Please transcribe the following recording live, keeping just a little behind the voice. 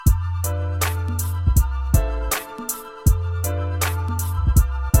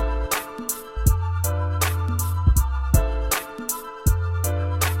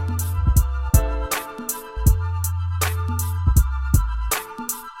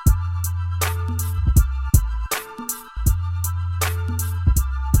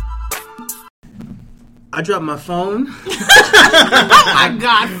I dropped my phone. Oh my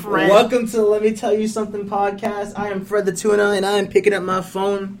God, Fred. Welcome to the Let Me Tell You Something podcast. I am Fred the Tuna, and I am picking up my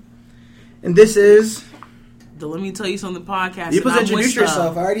phone. And this is... the Let Me Tell You Something podcast. You supposed to introduce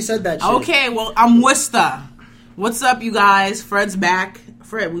yourself. I already said that shit. Okay, well, I'm Wista. What's up, you guys? Fred's back.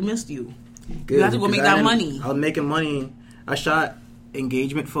 Fred, we missed you. Good, you have to go make that money. I was making money. I shot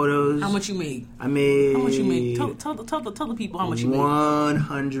engagement photos. How much you made? I made... How much you made? Tell the people how much you made.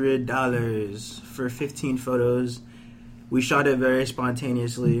 $100 for 15 photos. We shot it very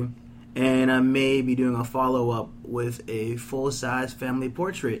spontaneously. And I may be doing a follow-up with a full-size family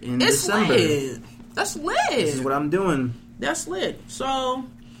portrait in December. Lit. That's lit. This is what I'm doing. That's lit. So,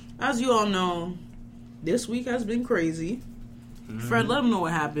 as you all know, this week has been crazy. Fred, let them know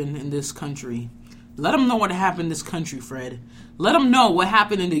what happened in this country. Let them know what happened in this country, Fred. Let them know what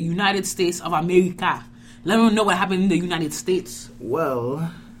happened in the United States of America. Let them know what happened in the United States.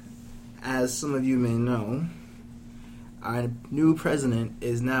 Well, as some of you may know, our new president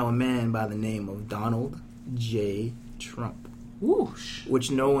is now a man by the name of Donald J. Trump. Whoosh.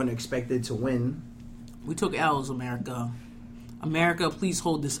 Which no one expected to win. We took L's, America. America, please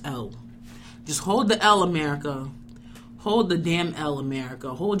hold this L. Just hold the L, America. Hold the damn L,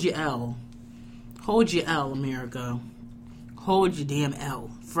 America. Hold your L. Hold your L, America. Hold your damn L.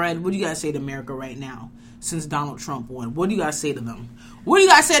 Fred, what do you guys say to America right now since Donald Trump won? What do you guys say to them? What do you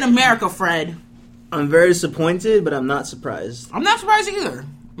guys say to America, Fred? I'm very disappointed, but I'm not surprised. I'm not surprised either.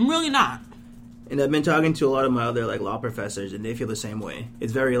 I'm really not. And I've been talking to a lot of my other law professors, and they feel the same way.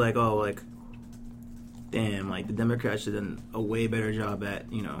 It's very damn, the Democrats have done a way better job at,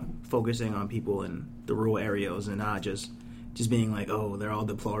 focusing on people in the rural areas and not just being they're all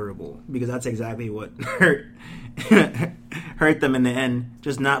deplorable. Because that's exactly what hurt them in the end.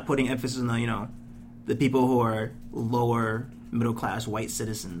 Just not putting emphasis on, the people who are lower middle class white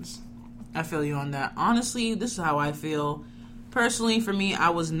citizens. I feel you on that. Honestly, this is how I feel. Personally, for me, I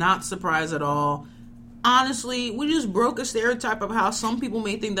was not surprised at all. Honestly, we just broke a stereotype of how some people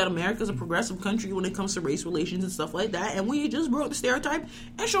may think that America is a progressive country when it comes to race relations and stuff like that. And we just broke the stereotype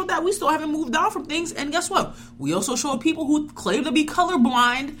and showed that we still haven't moved on from things. And guess what? We also showed people who claim to be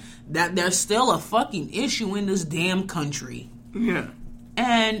colorblind that there's still a fucking issue in this damn country. Yeah.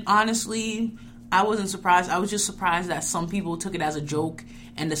 And honestly, I wasn't surprised. I was just surprised that some people took it as a joke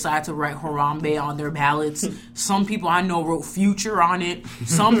and decided to write Harambe on their ballots. Some people I know wrote Future on it.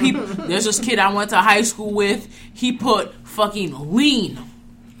 Some people, there's this kid I went to high school with, he put fucking lean.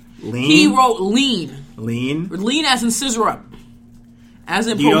 Lean? He wrote lean. Lean? Lean as in scissor up. As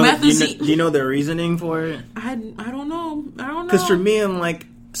in promethazine. Do you know the reasoning for it? I don't know. Because for me, I'm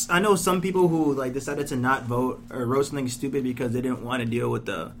I know some people who decided to not vote or wrote something stupid because they didn't want to deal with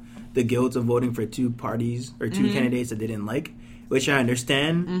the guilt of voting for two parties or two candidates that they didn't like. Which I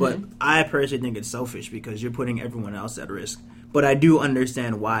understand, but I personally think it's selfish because you're putting everyone else at risk. But I do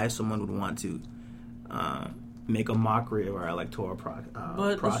understand why someone would want to make a mockery of our electoral process.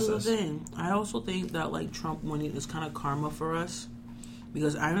 But this is the thing. I also think that Trump winning is kind of karma for us.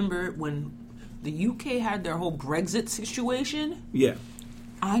 Because I remember when the UK had their whole Brexit situation. Yeah.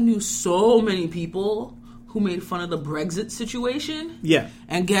 I knew so many people who made fun of the Brexit situation. Yeah.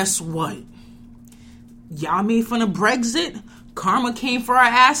 And guess what? Y'all made fun of Brexit. Karma came for our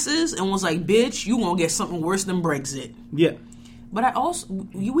asses and was like, bitch, you gonna get something worse than Brexit. Yeah. But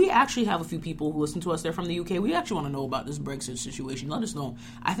we actually have a few people who listen to us. They're from the UK. We actually want to know about this Brexit situation. Let us know.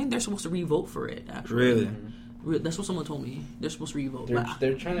 I think they're supposed to re-vote for it, actually. Really? That's what someone told me. They're supposed to re-vote.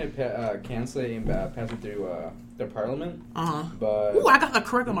 They're trying to cancel it and pass it through the parliament. Uh-huh. But I got that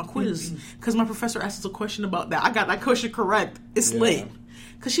correct on my quiz. Because my professor asked us a question about that. I got that question correct. It's lit.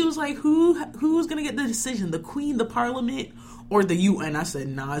 Because she was like, who's going to get the decision? The Queen, the Parliament, or the UN? I said,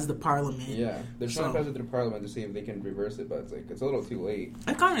 nah, it's the Parliament. Yeah, they're trying to pass it through Parliament to see if they can reverse it, but it's a little too late.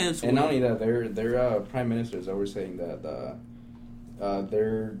 It kind of is. And not only that, their prime ministers are always saying that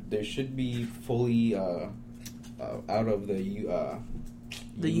they should be fully out of the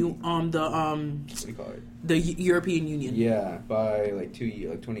what do you call it? The European Union. Yeah, by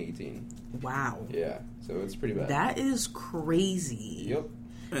 2018. Wow. Yeah, so it's pretty bad. That is crazy. Yep.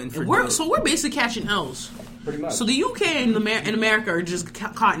 So we're basically catching L's. Pretty much. So the UK and America are just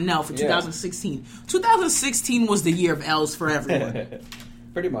caught an L for 2016. 2016 was the year of L's for everyone.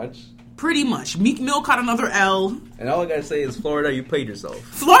 Pretty much. Pretty much. Meek Mill caught another L. And all I gotta say is, Florida, you played yourself.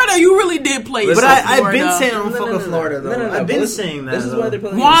 Florida, you really did play yourself. But I've been saying I'm fucking Florida, though. No, I've been saying that. This is why they're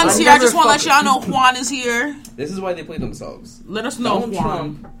playing Juan's here. I just want to let y'all know Juan is here. This is why they play themselves. Let us know, Donald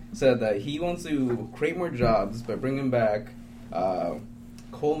Juan. Trump said that he wants to create more jobs by bringing back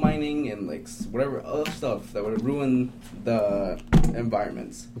coal mining and like whatever other stuff that would ruin the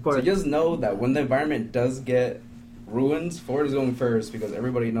environments. So just know that when the environment does get ruined, Florida's going first because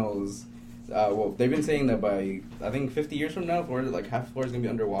everybody knows. Well, they've been saying that by, I think, 50 years from now, Florida, like half Florida's going to be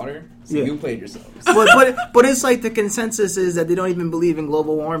underwater. So you played yourselves. But it's like the consensus is that they don't even believe in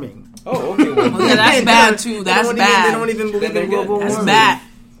global warming. Oh, okay. Well, yeah, that's bad, too. That's bad. They don't even believe in global warming. That's bad.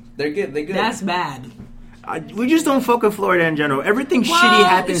 They're good. That's bad. We just don't fuck with Florida in general. Everything shitty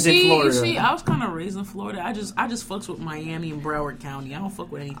happens in Florida. You see, I was kind of raised in Florida. I just fucks with Miami and Broward County. I don't fuck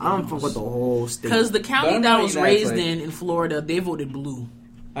with anything I don't fuck with the whole state. Because the county that I was raised in Florida, they voted blue.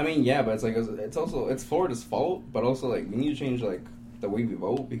 I mean, yeah, but it's like it's Florida's fault, but also like we need to change like the way we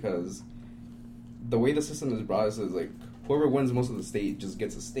vote because the way the system is brought is like whoever wins most of the state just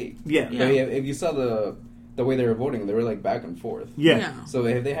gets a state. Yeah. If you saw the way they were voting, they were like back and forth. Yeah. So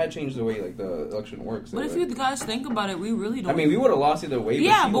if they had changed the way like the election works, but if you guys think about it, we really don't. I mean, we would have lost either way.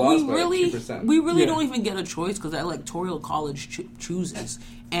 Yeah, but we really yeah. don't even get a choice because the electoral college chooses,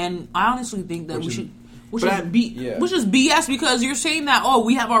 and I honestly think that which is BS because you're saying that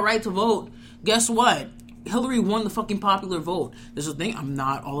we have our right to vote. Guess what? Hillary won the fucking popular vote. This is the thing. I'm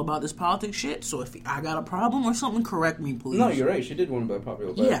not all about this politics shit. So if I got a problem or something, correct me, please. No, you're right. She did win by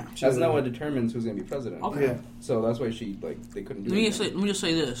popular vote. Yeah, that's not what determines who's going to be president. Okay. Yeah. So that's why they couldn't do it. Let me just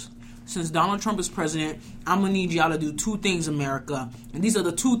say this. Since Donald Trump is president, I'm gonna need y'all to do two things, America, and these are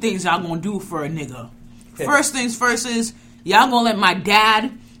the two things y'all gonna do for a nigga. First things first is y'all gonna let my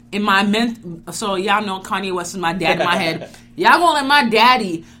dad in my so y'all know Kanye West is my dad in my head. Y'all gonna let my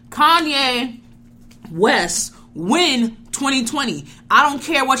daddy Kanye West win 2020. I don't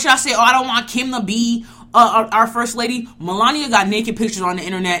care what y'all say. I don't want Kim to be our first lady. Melania got naked pictures on the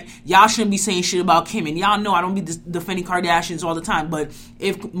internet. Y'all shouldn't be saying shit about Kim. And y'all know I don't be defending Kardashians all the time. But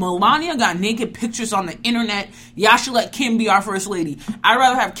if Melania got naked pictures on the internet, y'all should let Kim be our first lady. I'd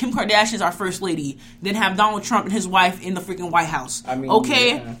rather have Kim Kardashian as our first lady than have Donald Trump and his wife in the freaking White House. I mean,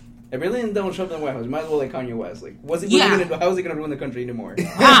 okay? Yeah. If really in Donald Trump in the White House, you might as well like Kanye West. Like, how is he going to ruin the country anymore?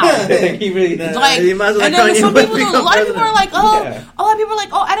 How? He really does. You might as well and then some people, a lot of people are like, a lot of people are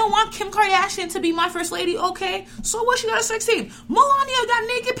like, I don't want Kim Kardashian to be my first lady. Okay, so what? She got a sex tape. Melania got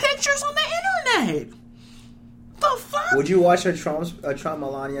naked pictures on the internet. The fuck? Would you watch a Trump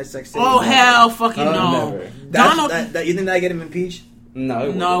Melania sex tape? Oh hell, fucking no. Never. Donald, you think that get him impeached?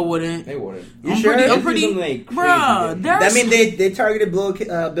 No, it wouldn't. They wouldn't. You sure? I'm pretty, bruh. I mean, they targeted Bill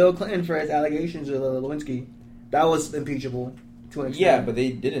Clinton for his allegations of Lewinsky. That was impeachable to an extent. Yeah, but they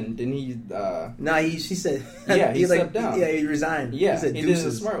didn't. Didn't he? He said. Yeah, he stepped down. Yeah, he resigned. Yeah, he said, he did it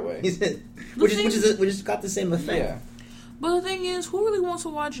the smart way. He said, which is got the same effect. Yeah. But the thing is, who really wants to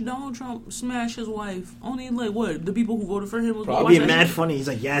watch Donald Trump smash his wife? Only, like, what? The people who voted for him? Probably mad funny. He's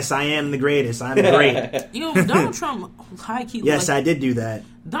like, yes, I am the greatest. I'm great. Donald Trump high-key... Yes, I did do that.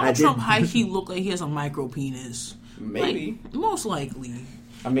 Donald Trump high-key look like he has a micro penis. Maybe. Like, most likely.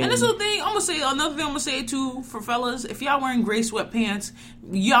 I mean... And this is the thing, another thing I'm going to say, too, for fellas, if y'all wearing gray sweatpants,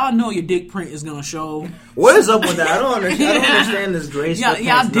 y'all know your dick print is going to show. What is up with that? I don't understand this gray sweatpants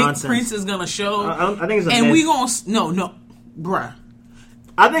y'all dick nonsense. Print is going to show. I think it's a and myth. we going to... No. Bruh.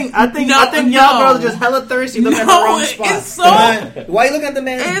 I think y'all girls are just hella thirsty looking at the wrong spot. It's so... Why you looking at the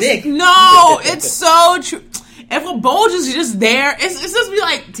man's dick? No, it's so true. If a bulge is just there, it's just be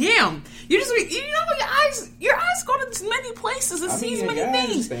like, damn. Your eyes go to many places and sees many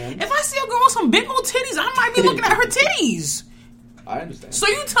things. If I see a girl with some big old titties, I might be looking at her titties. I understand. So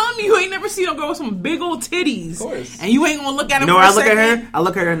you telling me you ain't never seen a girl with some big old titties? Of course. And you ain't gonna look at her? No, I look at her. I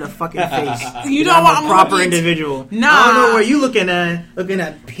look at her in the fucking face. You know what? I'm a proper individual. Nah, I don't know where you looking at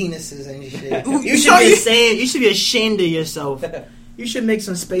penises and shit. You should be ashamed of yourself. You should make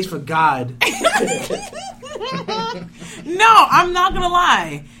some space for God. No, I'm not gonna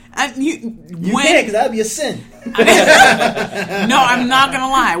lie. You can't, because that would be a sin. No, I'm not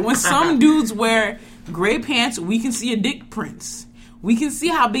gonna lie. When some dudes wear gray pants, we can see a dick prints. We can see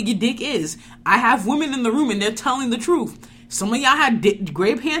how big your dick is. I have women in the room and they're telling the truth. Some of y'all had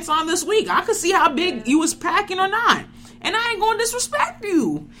gray pants on this week. I could see how big you was packing or not. And I ain't gonna disrespect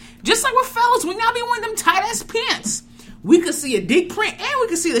you. Just like with fellas, when y'all be wearing them tight ass pants, we could see a dick print and we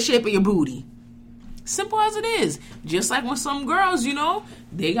could see the shape of your booty. Simple as it is. Just like when some girls,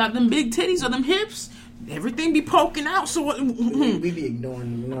 they got them big titties or them hips, everything be poking out. So we be ignoring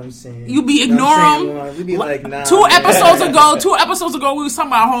them. You know what I'm saying? You be ignoring them. We be like, nah. Two episodes ago, we was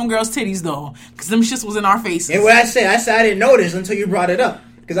talking about homegirls' titties though, because them shits was in our faces. And what I said I didn't notice until you brought it up,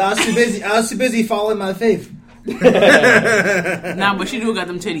 because I was too busy following my faith. Nah, but she do got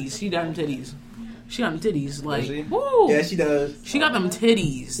them titties. She got them titties. She got them titties. Like, she? woo. Yeah, she does. She got them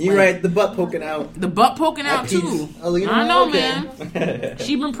titties. You're like, right. The butt poking out. The butt poking out Peace. too. Oh, you know, I know, okay. man.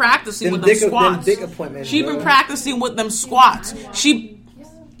 She been practicing Them with them dick, squats. them dick appointments. She bro. been practicing with them squats.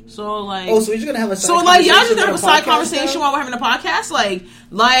 So like, Oh, so you're just gonna have a side so like y'all just conversation gonna have a on side podcast conversation now? while we're having a podcast. Like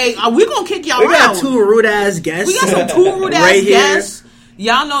we gonna kick y'all We out. got two rude ass guests. We got some two rude ass right here. guests.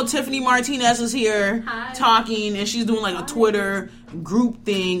 Y'all know Tiffany Martinez is here Hi. talking, and she's doing like a Twitter group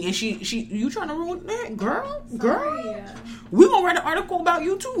thing, and she you trying to ruin that, girl? Sorry. We gonna write an article about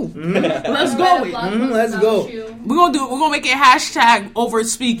you too. Let's I'm go gonna with. write a blog Mhm, post let's about go. you. We're gonna make it hashtag over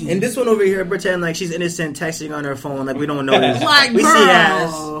speaking. And this one over here pretend like she's innocent, texting on her phone like we don't know this. Like, we girl. see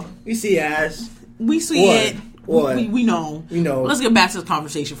ass. We see ass. we see What? it. What? We know. We know. Let's get back to the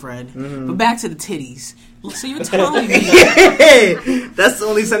conversation, Fred. Mm-hmm. But back to the titties. So you're telling me That's the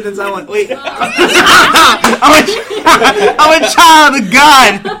only sentence I want. Wait. I'm a child of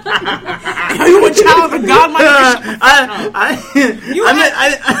God. you a child of God, my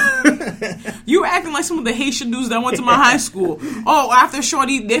You acting like some of the Haitian dudes that went to my high school. Oh, after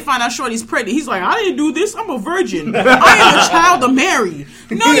Shorty, they find out Shorty's pregnant. He's like, I didn't do this. I'm a virgin. I am a child of Mary.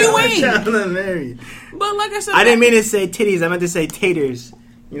 No, you I'm a ain't. child of Mary. But like I said, I didn't mean to say titties. I meant to say taters.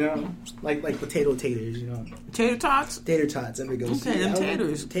 You know, like potato taters. You know, tater tots. tater tots. There we go. Okay, them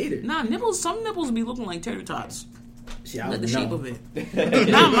taters. Taters. Nah, nipples. Some nipples be looking like tater tots. See, I Like the don't shape know. of it.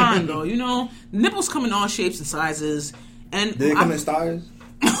 Not mine though. You know, nipples come in all shapes and sizes. And Do they come in stars?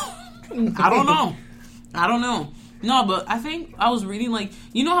 I don't know. I don't know. No, but I think I was reading like,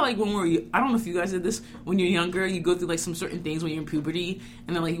 you know how like when I don't know if you guys did this when you're younger, you go through like some certain things when you're in puberty,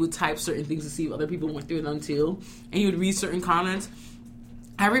 and then like you would type certain things to see if other people went through them too, and you would read certain comments.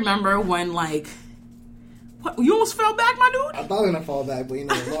 I remember when like, what, you almost fell back, my dude. I thought I was gonna fall back, but you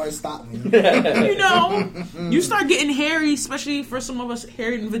know, the Lord stopped me. You know, you start getting hairy, especially for some of us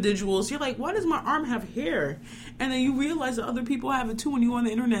hairy individuals. You're like, why does my arm have hair? And then you realize that other people have it too when you go on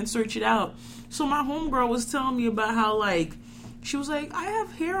the internet and search it out. So my homegirl was telling me about how, like, she was like, I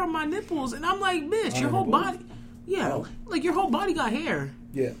have hair on my nipples. And I'm like, bitch, your whole body. Yeah, Oh. like your whole body got hair.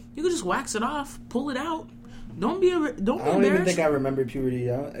 Yeah. You could just wax it off, pull it out. Don't be I don't embarrassed. even think I remember puberty.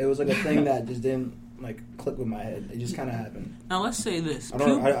 It was like a thing that just didn't like click with my head. It just kind of happened. Now let's say this. I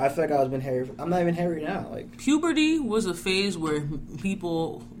don't. I feel like I was been hairy. I'm not even hairy now. Like Puberty was a phase where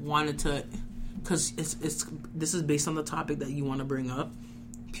people wanted to, because this is based on the topic that you want to bring up.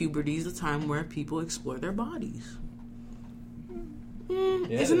 Puberty is a time where people explore their bodies.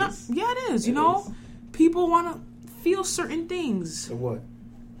 Yeah, Is it not? Yeah, it is. You know, people want to feel certain things. so what?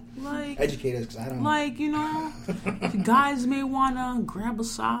 Like, Educate us, because I don't. like you know, guys may want to grab a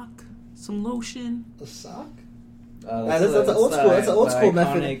sock, some lotion. A sock. That's That's an old school. That's an old school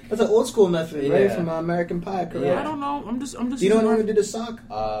method. iconic- That's an old school method, right? Yeah. From American Pie, correct? Yeah. I don't know. I'm just. Do you know anyone who did a sock?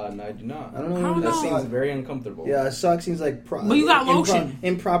 No, I do not. I don't know. I anyone don't who did That a know. seems sock. very uncomfortable. Yeah, a sock seems like. But you got lotion.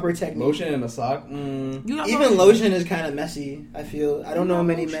 Improper technique. Lotion in a sock? You got Even lotion is kind of messy. I feel. I don't know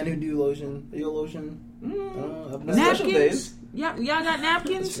many men who do lotion. Do you lotion? I don't know. I've never- Special napkins. days. Yeah, y'all got That's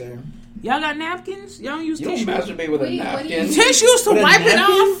napkins. fair. Y'all got napkins. Y'all don't use You don't tissue. masturbate with a Wait, what do you- napkin. Tissues to With a wipe it napkin?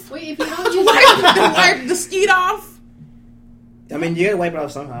 off. Wait, if you don't use Wipe the skeet off. I mean, you gotta wipe it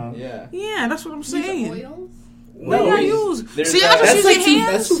off somehow. Yeah. Yeah, that's what I'm saying. oils? What do y'all use? There's So y'all that- just use That's your like too,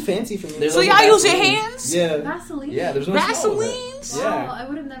 hands? that's too fancy for me. There's So also y'all use your Vaseline. hands? Yeah. Vaseline? Yeah, there's no smell with it. Vaselines? Oh, Yeah. I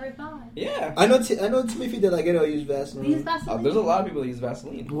would have never thought. Yeah. I know Timothy did like it or use We Vaseline. use Vaseline. There's a lot of people that use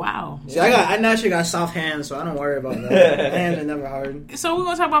Vaseline. Wow. See, I naturally got soft hands, so I don't worry about that. My hands are never hard. So we're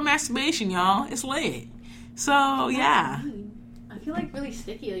gonna talk about masturbation, y'all. It's lit. So yeah, Vaseline. I feel like really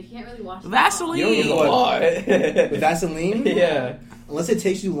sticky. Like you can't really wash it Vaseline. You don't use a lot. With Vaseline? Yeah. Unless it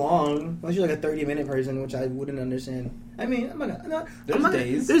takes you long. Unless you're like a 30-minute person, which I wouldn't understand. I mean, There's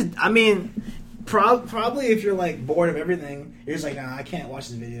days. Probably if you're like bored of everything, you're just like, nah, I can't watch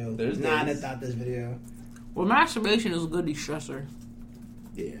this video. There's nah, days. that's not this video. Well, masturbation is a good de-stressor.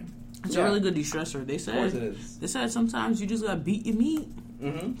 Yeah. It's Yeah. a really good de-stressor. Of course it is. They said sometimes you just gotta beat your meat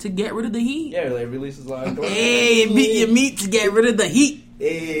Mm-hmm. to get rid of the heat. Yeah, like releases a lot of endorphins. Hey, beat your meat to get rid of the heat.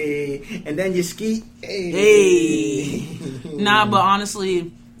 Hey, and then you ski. Hey. Nah, but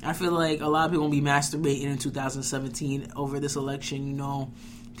honestly, I feel like a lot of people gonna be masturbating in 2017 over this election. You know,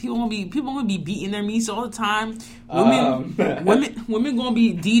 people gonna be beating their meats all the time. Women gonna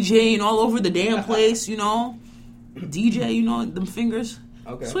be DJing all over the damn place. You know, DJ. You know them fingers.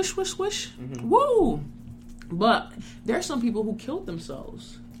 Okay. Swish, swish, swish. Mhm. Woo! But there are some people who killed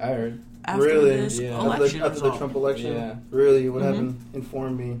themselves I heard. after Really? this Yeah. election. After the result. Trump election? Yeah. Really? What Mhm. happened?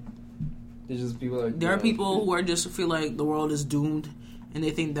 Inform me. There's just people like There are people who are just feel like the world is doomed, and they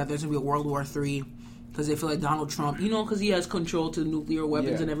think that there's gonna be a World War III, because they feel like Donald Trump, because he has control to nuclear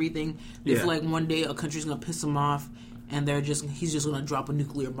weapons and everything. They feel like one day a country's gonna piss him off, and he's just gonna drop a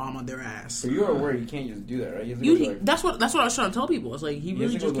nuclear bomb on their ass. So you are aware you can't just do that, right? That's what I was trying to tell people. It's like he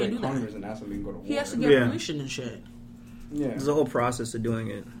really just can't do Congress that. And ask him to go to war. He has to get permission and shit. Yeah, there's a whole process of doing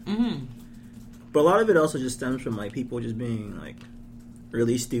it. Mm-hmm. But a lot of it also just stems from like people just being like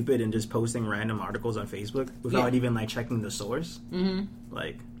really stupid and just posting random articles on Facebook without even like checking the source. Mm-hmm.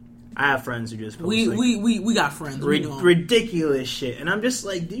 Like, I have friends who just post we got friends. Ridiculous shit, and I'm just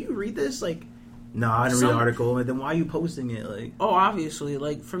like, do you read this? Like, no, I didn't read the article. And then why are you posting it? Like, obviously,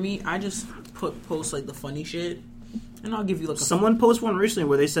 like for me, I just post like the funny shit, and I'll give you like someone posted one recently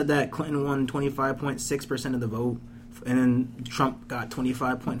where they said that Clinton won 25.6% of the vote, and then Trump got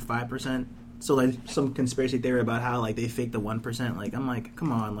 25.5%. So, like, some conspiracy theory about how, like, they faked the 1%. Like, I'm like,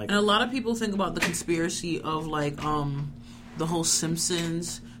 come on. Like, and a lot of people think about the conspiracy of, like, the whole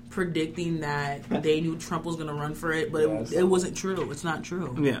Simpsons predicting that they knew Trump was going to run for it, but it wasn't true. It's not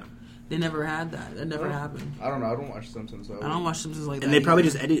true. Yeah. They never had that. That never happened. I don't know. I don't watch Simpsons, so. I don't watch Simpsons like that. And they probably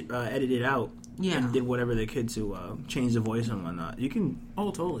just edited it out. Yeah. And did whatever they could to change the voice and whatnot. You can... Oh,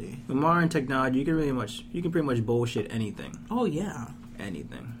 totally. With modern technology, you can pretty much bullshit anything. Oh, yeah.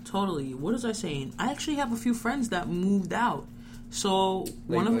 Anything. Totally. What was I saying? I actually have a few friends that moved out. So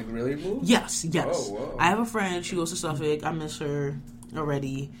one of really moved? Yes. Oh, whoa. I have a friend. She goes to Suffolk. I miss her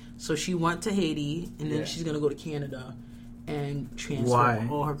already. So she went to Haiti, and then she's gonna go to Canada and transfer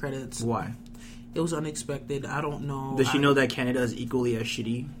all her credits. Why? It was unexpected. I don't know. Does she know that Canada is equally as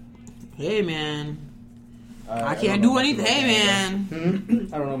shitty? Hey, man. I can't do anything. Hey, man.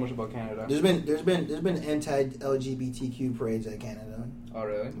 I don't know much about Canada. There's been anti-LGBTQ parades at Canada. Oh,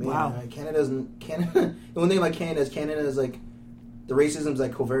 really? Man, Wow. Canada. The one thing about Canada is like the racism's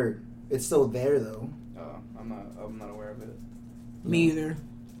like covert. It's still there though. I'm not aware of it. Me either.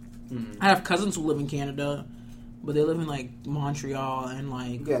 I have cousins who live in Canada, but they live in like Montreal and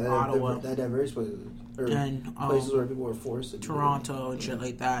like Ottawa, that diverse places, and places where people are forced to Toronto and shit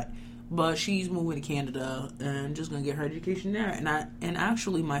like that. But she's moving to Canada and just gonna get her education there. And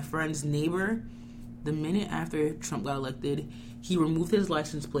actually, my friend's neighbor, the minute after Trump got elected, he removed his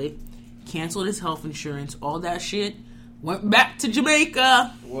license plate, canceled his health insurance, all that shit, went back to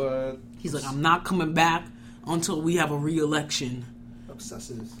Jamaica. What? He's like, I'm not coming back until we have a re-election.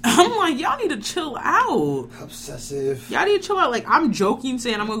 Obsessive. I'm like, y'all need to chill out. Obsessive. Y'all need to chill out. Like, I'm joking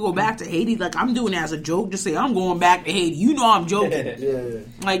saying I'm gonna go back to Haiti. Like, I'm doing it as a joke. Just say I'm going back to Haiti. You know I'm joking. Yeah.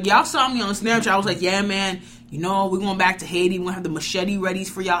 Like, y'all saw me on Snapchat. I was like, yeah, man. We're going back to Haiti. We're gonna have the machete readies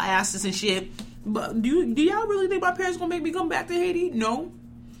for y'all asses and shit. But do y'all really think my parents gonna make me come back to Haiti? No.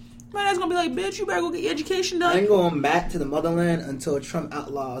 My dad's gonna be like, bitch, you better go get your education done. I ain't going back to the motherland until Trump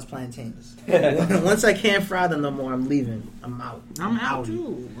outlaws plantains. Once I can't fry them no more, I'm leaving. I'm out. I'm out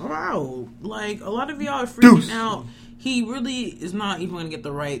too. I'm out. Like, a lot of y'all are freaking out. He really is not even gonna get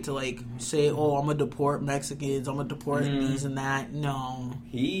the right to like say, "Oh, I'm gonna deport Mexicans. I'm gonna deport these and that." No.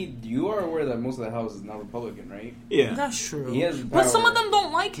 You are aware that most of the House is not Republican, right? Yeah, that's true. He has but some of them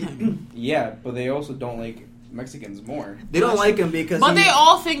don't like him. Yeah, but they also don't like Mexicans more. They don't like him because. But they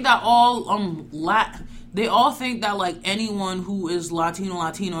all think that they all think that like anyone who is Latino,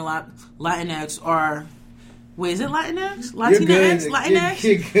 Latinx are. Wait, is it Latinx?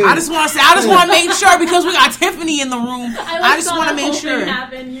 Latinx? I just want to make sure because we got Tiffany in the room. I just want to make sure.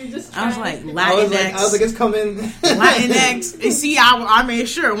 I was like, Latinx. I was like, it's coming. Latinx. You see, I made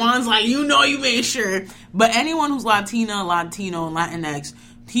sure. One's like, you made sure. But anyone who's Latino, Latinx,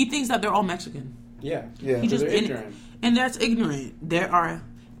 he thinks that they're all Mexican. Yeah. He just they're ignorant. And that's ignorant. There are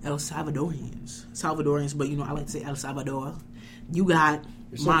El Salvadorians, but I like to say El Salvador. You got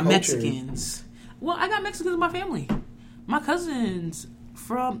my Mexicans. Well, I got Mexicans in my family. My cousins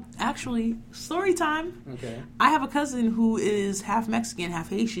from, actually, story time. Okay. I have a cousin who is half Mexican,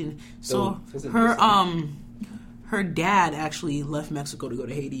 half Haitian. So her dad actually left Mexico to go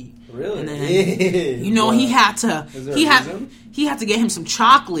to Haiti. Really? And then, he had to. He had to get him some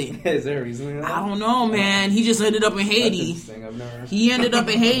chocolate. Is there a reason? I don't know, man. He just ended up in Haiti. He ended up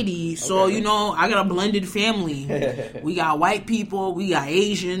in Haiti. So, I got a blended family. We got white people, we got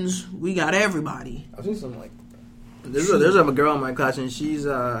Asians, we got everybody. I've seen some there's a girl in my class and she's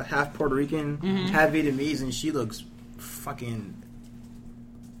half Puerto Rican, half Vietnamese, and she looks fucking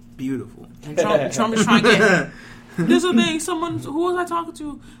beautiful. And Trump is trying to get. There's a thing. Who was I talking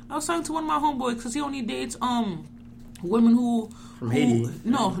to? I was talking to one of my homeboys because he only dates women who from Haiti.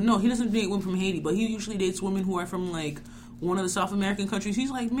 No, he doesn't date women from Haiti, but he usually dates women who are from like one of the South American countries. He's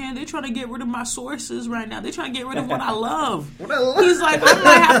like, man, they're trying to get rid of my sources right now. They're trying to get rid of what I love. He's like, I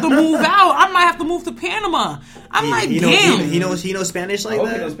might have to move out. I might have to move to Panama. I'm like, damn. He knows Spanish like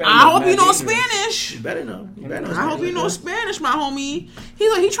that? I hope you know Spanish. You better know. I hope you know Spanish, my homie.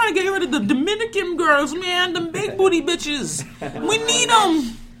 He's like, he's trying to get rid of the Dominican girls, man. Them big booty bitches. We need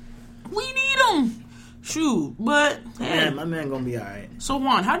them. Shoot, but hey. Man, my man gonna be alright. So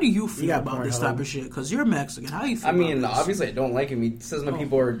Juan, how do you feel about this type of shit? Because you're Mexican. How do you feel? I mean, about this? obviously, I don't like him. He says my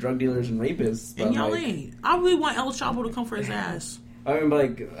people are drug dealers and rapists. But And y'all ain't. I really want El Chapo to come for his ass. I mean, but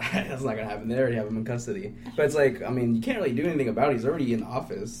like, that's not gonna happen. They already have him in custody. But it's like, I mean, you can't really do anything about it. He's already in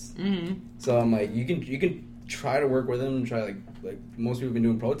office. Mm-hmm. So I'm like, you can try to work with him and try like most people have been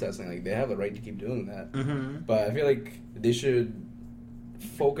doing protesting. Like they have the right to keep doing that. Mm-hmm. But I feel like they should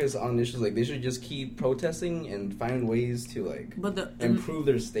focus on issues. Like they should just keep protesting and find ways to like improve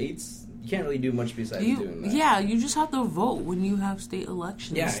their states. You can't really do much besides doing that. Yeah, you just have to vote when you have state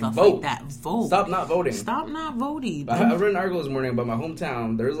elections and stuff vote. like that. Vote. Stop not voting. Stop not voting. I read an article this morning about my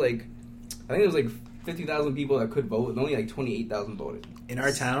hometown. There's like, I think there was like 50,000 people that could vote, and only like 28,000 voted. In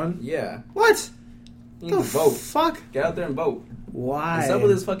our town? Yeah. What? You need to vote. Fuck? Get out there and vote. Why? What's up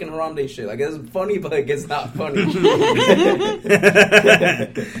with this fucking Harambe shit? Like, it's funny, but like, it's not funny.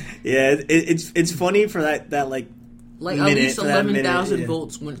 Yeah, it's funny for that like at least 11,000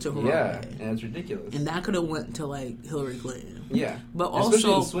 votes went to Harambe. Yeah, and it's ridiculous. And that could have went to like Hillary Clinton. Yeah, but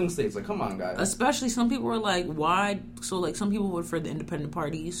especially also in swing states. Like, come on, guys. Especially some people were like, why? So like some people voted for the independent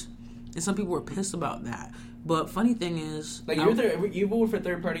parties, and some people were pissed about that. But funny thing is, like you vote for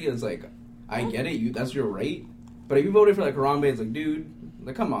third party, it's like, I get it, that's your right. But if you voted for like Harambe, it's like, dude,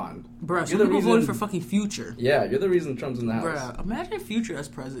 like, come on, bruh. Some people voted for fucking Future. Yeah, you're the reason Trump's in the house. Bruh, imagine Future as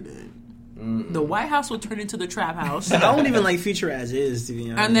president. The White House would turn into the trap house. I don't even like Future as is, to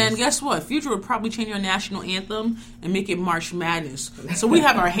be honest. And then guess what? Future would probably change our national anthem and make it March Madness. So we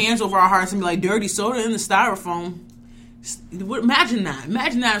have our hands over our hearts and be like, dirty soda in the styrofoam. Imagine that.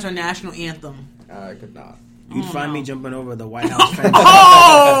 Imagine that as our national anthem. I could not. You'd find me jumping over the White House fence.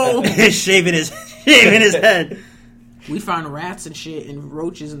 Oh! shaving his head. We found rats and shit and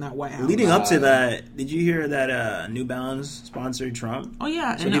roaches in that White House. Leading up to that, did you hear that New Balance sponsored Trump? Oh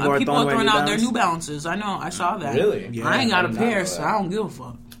yeah, so and people are throwing out their New Balances. I know, I saw that. Really? Yeah, I ain't got a pair, so I don't give a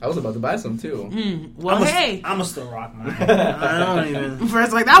fuck. I was about to buy some too. Well, I'm gonna still rock mine. I don't even.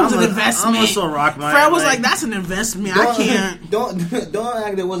 Fred's like, that was an investment. I'm gonna still rock mine. Fred was like, that's an investment. I can't. Don't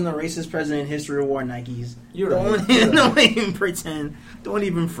act there wasn't a racist president in history who wore Nikes. Don't even pretend. Don't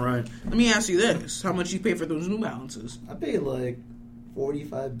even front. Let me ask you this: how much you pay for those New Balances? I paid like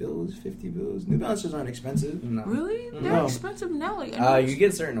 45 bills, 50 bills. New Balances aren't expensive. No. Really? They're expensive now. Like, you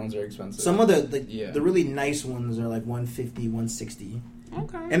get certain ones are expensive. Some of the really nice ones are like 150, 160.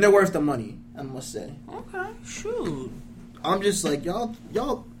 Okay. And they're worth the money, I must say. Okay. Shoot. I'm just like, y'all,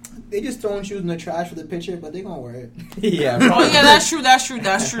 they just throwing shoes in the trash for the picture, but they gonna wear it. Yeah. Oh yeah, that's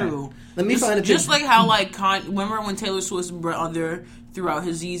true. Let me find a just like how like remember when Taylor Swift threw out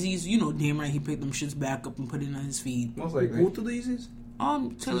his Yeezys? You know damn right he picked them shits back up and put it on his feed. Most likely. Who threw the Yeezys?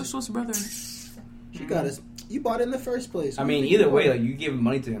 Taylor Swift's brother. She got us. You bought it in the first place. I mean, either way, like you gave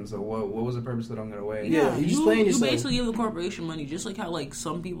money to him. So what was the purpose of throwing it away? Yeah, you just playing yourself. You basically give the corporation money, just like how like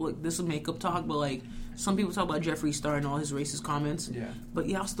some people like this is makeup talk, but like some people talk about Jeffree Star and all his racist comments. Yeah, but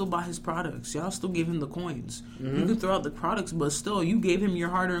y'all still buy his products. Y'all still give him the coins. Mm-hmm. You can throw out the products, but still you gave him your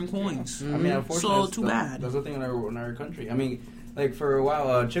hard-earned coins. Mm-hmm. I mean, unfortunately, so too bad. That's the thing in our country. I mean. Like for a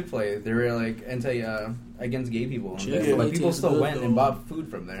while, Chick-fil-A, they were like against gay people. But people still went and bought food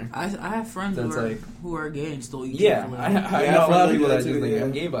from there. I have friends who are gay and still eat Chick-fil-A. I know a lot of people that just like, yeah.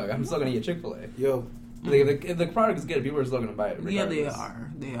 I'm gay, but I'm still gonna eat Chick-fil-A. Yo, like, if the product is good, people are still gonna buy it. Regardless. Yeah,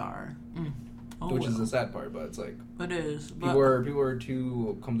 they are. Which is the sad part, but it's like it is. People are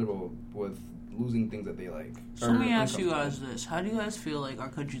too comfortable with losing things that they like. So let me ask you guys this: how do you guys feel like our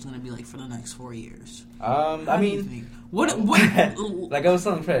country's gonna be like for the next 4 years? I mean, what? Like I was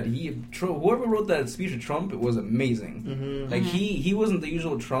telling Fred, whoever wrote that speech of Trump, it was amazing. Mm-hmm. Like he wasn't the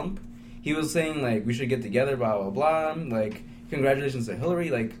usual Trump. He was saying like we should get together, blah blah blah. Like congratulations to Hillary.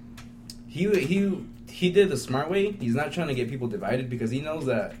 Like he did the smart way. He's not trying to get people divided because he knows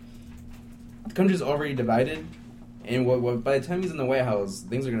that the country's already divided, and what by the time he's in the White House,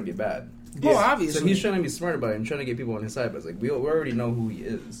 things are gonna be bad. Yeah. Well, obviously. So he's trying to be smart about it and trying to get people on his side, but it's like we already know who he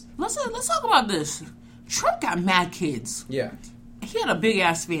is. Let's talk about this. Trump got mad kids. Yeah. He had a big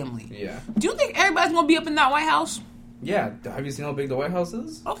ass family. Yeah. Do you think everybody's gonna be up in that White House? Yeah. Have you seen how big the White House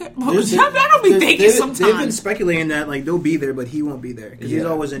is? Okay. I don't be thinking sometimes. They've been speculating that like they'll be there, but he won't be there because he's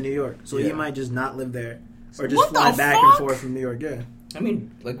always in New York, so he might just not live there or just fly back and forth from New York. Yeah. I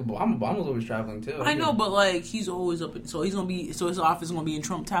mean, like Obama's always traveling too. I know, but like he's always up. So he's gonna be. So his office is gonna be in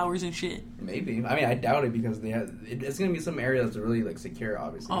Trump Towers and shit. Maybe. I mean, I doubt it because it's gonna be some area that's really like secure.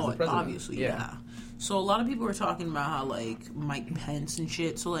 Obviously. Oh, obviously, yeah. So a lot of people are talking about how like Mike Pence and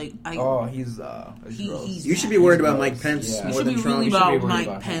shit. So like, he's gross. You should be worried about Mike Pence more than Trump. Really about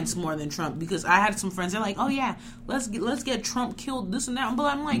Mike Pence more than Trump because I had some friends. They're like, "Oh yeah, let's get Trump killed." This and that.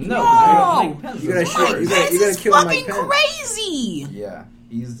 But I'm like, no, Mike Pence is kill fucking Mike Pence. Crazy. Yeah,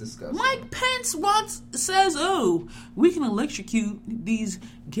 he's disgusting. Mike Pence says, "Oh, we can electrocute these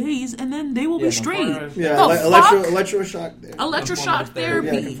gays and then they will be straight." Electroshock therapy. Electroshock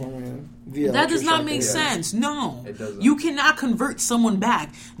therapy. That does not make sense. No. You cannot convert someone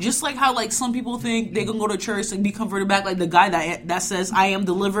back. Just like how like some people think they can go to church and be converted back, like the guy that says, "I am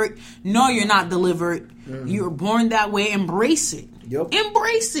delivered." No, you're not delivered. You're born that way. Embrace it. Yep.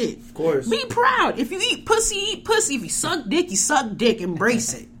 Embrace it. Of course. Be proud. If you eat pussy, eat pussy. If you suck dick, you suck dick.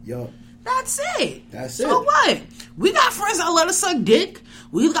 Embrace it. Yup. That's it. That's so it. what? We got friends that love to suck dick.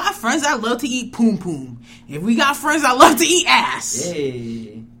 We got friends that love to eat poom poom. If we got friends that love to eat ass.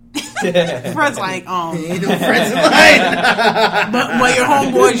 Hey. Friends like, ain't no friends of mine. but your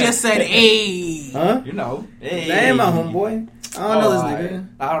homeboy just said, hey. Huh? You know. Hey. That ain't my homeboy. I don't know this nigga.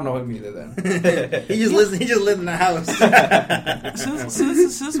 I don't know him either then. He just lived in the house.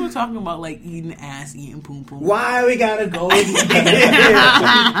 since we're talking about like eating ass, eating poom poom. Why we gotta go there?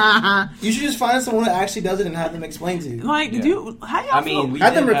 You should just find someone who actually does it and have them explain to you. Like, how y'all feel?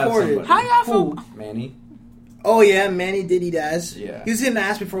 Have them record it. How y'all feel? Manny. Oh yeah, Manny did eat ass. Yeah. He was eating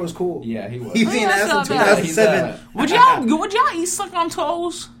ass before it was cool. Yeah, he was. He was eating ass in 2007. Would y'all eat suck on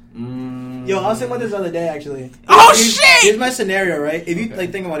toes? Yo, I was thinking about this the other day actually. Shit! Here's my scenario, right? If you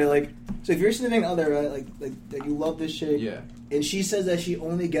like think about it, like, so if you're sitting other, right, like you love this chick, yeah, and she says that she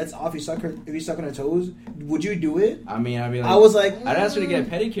only gets off if you suck on her toes, would you do it? I mean, I'd be like, I was like, I'd ask her to get a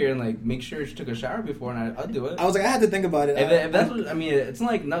pedicure and like make sure she took a shower before, and I'd do it. I was like, I had to think about it. If that's what I mean, it's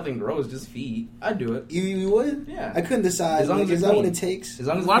like nothing gross, just feet. I'd do it. You would? Yeah. I couldn't decide. As long as is that what it takes? As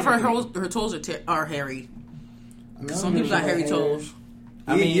long as what if her toes are hairy? I mean, some people got hairy toes.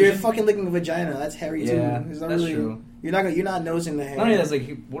 I mean, you're fucking licking a vagina. That's hairy too. That's really, true. You're not noticing the hair. Not only that's like,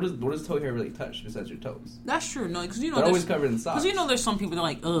 what does toe hair really touch besides your toes? That's true. No, because you know they're always covered in socks. Because there's some people that are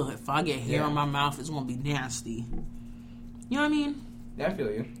like, ugh, if I get hair on my mouth, it's gonna be nasty. You know what I mean? Yeah, I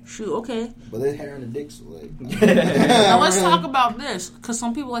feel you. Shoot, okay. But there's hair on the dick, so like. Now let's talk about this, because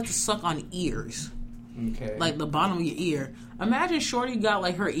some people like to suck on ears. Okay. Like the bottom of your ear. Imagine Shorty got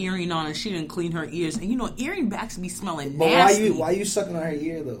like her earring on and she didn't clean her ears, and earring backs be smelling nasty. But why you sucking on her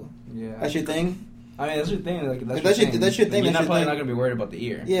ear though? Yeah. That's your thing. I mean, that's your thing. Like, that's your thing. You're probably not gonna be worried about the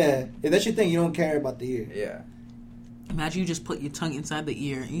ear. Yeah, if that's your thing, you don't care about the ear. Yeah. Imagine you just put your tongue inside the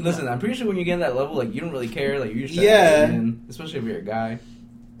ear. Listen, I'm pretty sure when you get to that level, like you don't really care. Like you just especially if you're a guy.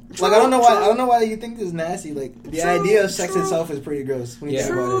 True, like I don't know why you think this is nasty. Like the idea of sex itself is pretty gross. When you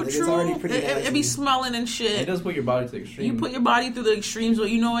think about it, like, it's already pretty nasty. It be smelling and shit. It does put your body to the extreme. You put your body through the extremes,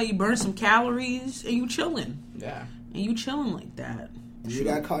 but you know what? You burn some calories and you chilling. Yeah. And you chilling like that. You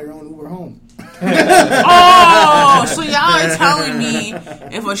gotta call your own Uber home. Oh, so y'all are telling me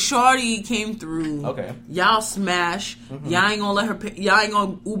if a shorty came through, okay, y'all smash, y'all ain't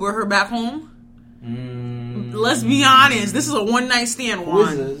gonna Uber her back home? Let's be honest. This is a one night stand. Who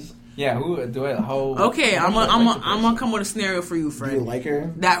is this? Yeah, who do I? Okay, I'm gonna come with a scenario for you, friend. Do you like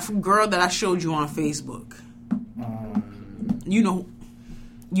her? That girl that I showed you on Facebook. You know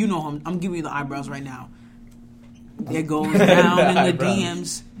I'm giving you the eyebrows right now. It goes down in the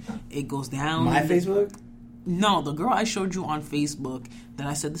DMs. It goes down. My Facebook? No, the girl I showed you on Facebook that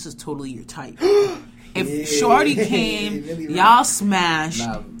I said this is totally your type. If Shorty came, y'all smash.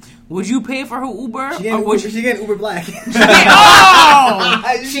 Nah. Would you pay for her Uber? She getting Uber Black. She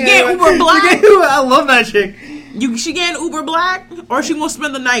getting Uber Black. I love that chick. She getting Uber Black, or she gonna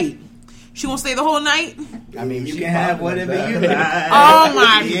spend the night? She gonna stay the whole night? I mean, you can have whatever you like. Oh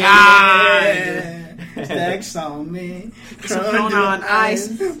my god. Sex on me. Cone on ice.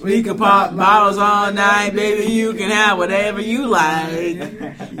 We can pop bottles all night, baby. You can have whatever you like.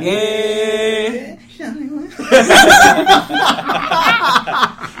 Yeah.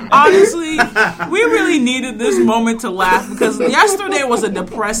 Honestly, we really needed this moment to laugh because yesterday was a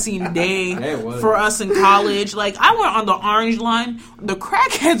depressing day for us in college. Like, I went on the Orange Line. The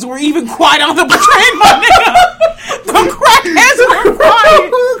crackheads were even quiet on the train, my nigga. The crackheads were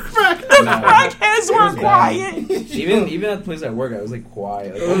quiet. The crackheads were quiet. Even at the place I work, I was like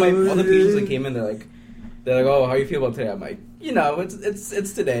quiet. Like, all the patients that came in, they're like, oh, how you feel about today? I'm like,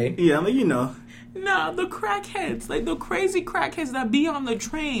 it's today. Yeah, I'm like, Nah, the crackheads, like the crazy crackheads that be on the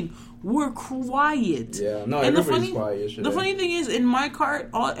train, were quiet. Yeah, no, And everybody's quiet. Yesterday. The funny thing is, in my cart,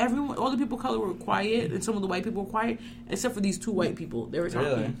 all the people of color were quiet, and some of the white people were quiet, except for these 2 white people. They were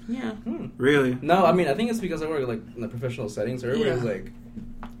talking. Really? Yeah. Really? No, I mean, I think it's because I work like in a professional setting, so everybody was like,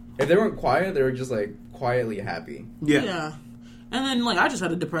 if they weren't quiet, they were just like quietly happy. Yeah. And then, like, I just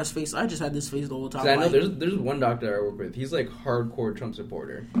had a depressed face. I just had this face the whole time. I know like, there's one doctor I work with. He's like hardcore Trump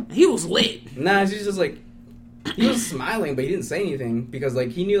supporter. he was lit. Nah, he's just like he was smiling, but he didn't say anything because like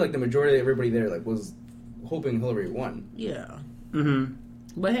he knew like the majority of everybody there like was hoping Hillary won. Yeah. Mm-hmm.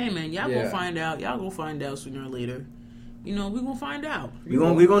 But hey, man, y'all go find out. Y'all go find out sooner or later. You know, we gonna find out. We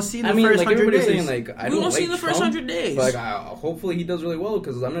gonna see in the first like 100 everybody's days. saying, like I We don't gonna like see in the first Trump, 100 days. But like, hopefully he does really well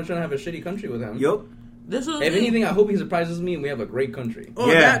because I'm not trying to have a shitty country with him. Yup. This is If anything, I hope he surprises me and we have a great country.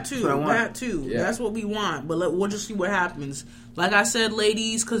 Oh, Yeah, that too. that's what I want. That too. Yeah. That's what we want. But we'll just see what happens. Like I said,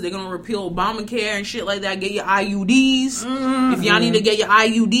 ladies, because they're gonna repeal Obamacare and shit like that. Get your IUDs. Mm-hmm. If y'all need to get your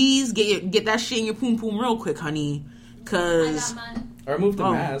IUDs, get that shit in your poom poom real quick, honey. I Cause got mine. Or move to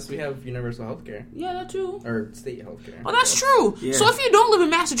Oh. Mass. We have universal health care. yeah, that too. Or state health care. Oh, that's true. Yeah. So if you don't live in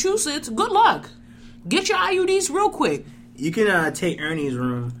Massachusetts, good luck. Get your IUDs real quick. You can take Ernie's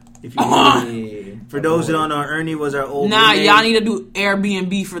room if you Uh-huh. need. Hey, For those who don't know, Ernie was our old Nah, roommate. y'all need to do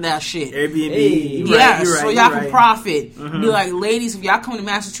Airbnb for that shit. Airbnb. Hey. You Yeah, right, you right, so you y'all right. can profit. Be like, ladies, if y'all come to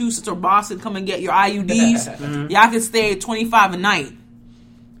Massachusetts or Boston, come and get your IUDs. Y'all can stay at $25 a night.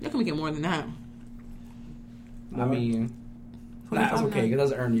 Y'all can make it more than that. I mean, that's okay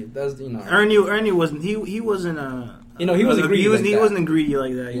because that's Ernie. That's Ernie wasn't. He wasn't. You know, he wasn't greedy. He like that. wasn't greedy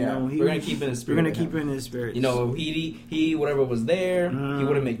like that. You Yeah, know, we're gonna keep it in his We're spirit. gonna with keep him. it in his spirit. You know, he whatever was there, he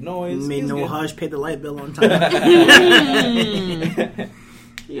wouldn't make noise. made He's no good. hush, paid the light bill on time.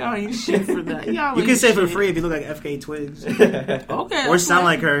 Y'all ain't shit for that. Y'all You ain't can say for shit. free if you look like FK Twigs Okay. or that's sound fine.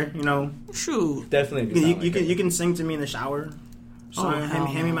 like her. You know, Shoot. Definitely. you can sing to me in the shower. So hell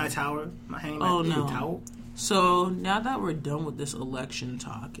hand me no. my towel. Hand me my Oh, no. towel. So now that we're done with this election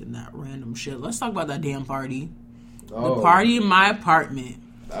talk and that random shit, let's talk about that damn party. The party in my apartment.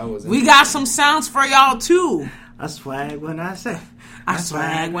 That was We got some sounds for y'all too. I swag when I say. I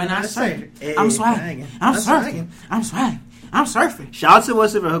swag when I say. Hey, I'm swagging. I'm surfing. I'm swagging. I'm surfing. Shout out to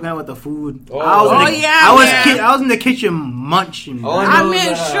us for hooking out with the food. Oh. I was in the, yeah, I was man. I was in the kitchen munching. Oh, I no,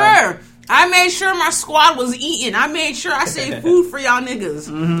 made nah. sure. I made sure my squad was eating. I made sure I saved food for y'all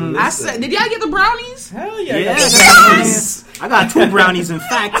niggas. I said, did y'all get the brownies? Hell yeah! Yeah, Yes! I got 2 brownies. In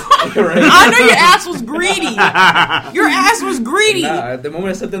fact, I know your ass was greedy. Your ass was greedy. Nah, the moment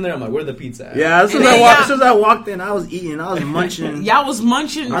I stepped in there, I'm like, "Where the pizza?" At? yeah. As soon And as then I walked in, I was eating. I was munching. Y'all was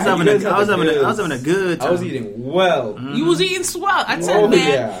munching. I was You having guys a, had I was the having a, I goods. was having a good time. I was eating well. You was eating swell. I said, Oh, man,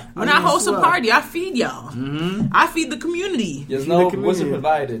 yeah. when I I was host a swell. party, I feed y'all. I feed the community. There's the no community. wasn't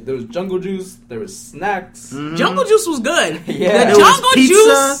provided. There was jungle juice. There was snacks. Jungle juice was good. Yeah. The There was jungle pizza,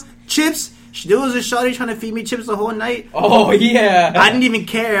 juice. chips. There was a shawty trying to feed me chips the whole night. Oh yeah. I didn't even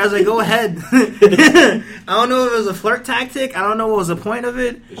care. I was like, go ahead. I don't know if it was a flirt tactic. I don't know what was the point of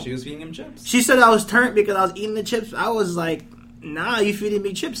it. She was feeding him chips. She said I was turned because I was eating the chips. I was like, nah, you feeding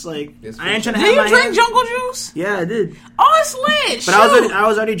me chips. Like, Yes, I ain't trying to Did have you my drink hands. jungle juice? Yeah, I did. Oh, it's lit. But I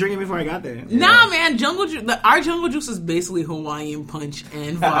was already drinking before I got there. Nah, man, jungle juice. Our jungle juice is basically Hawaiian punch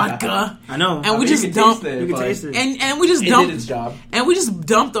and vodka, I know. and we You just could dumped. taste it, You can but taste it. And we just It dumped. did its job. And we just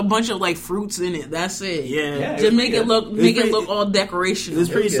dumped a bunch of like fruits in it. That's it. Yeah. Yeah. Just make it look, make it pretty- look all decoration. It was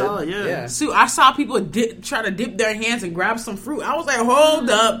pretty good. solid, yeah. Yeah. So I saw people try to dip their hands and grab some fruit. I was like,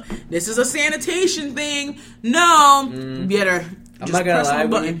 hold up, this is a sanitation thing. No, better. I'm just not gonna press on lie. the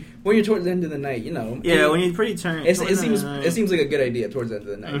button. When you're towards the end of the night, you know. Yeah, when you're pretty turned. it seems like a good idea towards the end of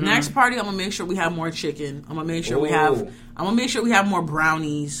the night. Next party, I'm gonna make sure we have more chicken. I'm gonna make sure we Ooh. have more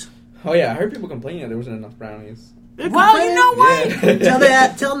brownies. Oh yeah, I heard people complaining that there wasn't enough brownies. Well, you know what?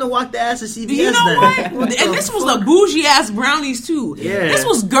 Yeah. Tell them to walk the ass to CVS. You know then. what? And this was the bougie ass brownies too. Yeah. This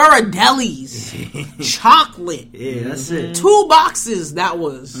was Ghirardelli's chocolate. Yeah, that's it. 2 boxes that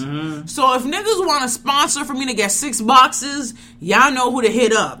was. Mm-hmm. So if niggas want a sponsor for me to get 6 boxes, y'all know who to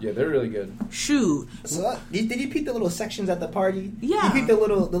hit up. Yeah, they're really good. Shoot. So, did you peep the little sections at the party? Yeah. You peeped the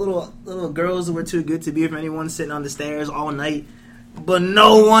little girls who were too good to be with anyone sitting on the stairs all night, but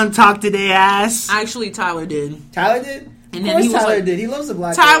no one talked to their ass. Actually, Tyler did. Tyler did. And Of then course he was Tyler like- did. He loves the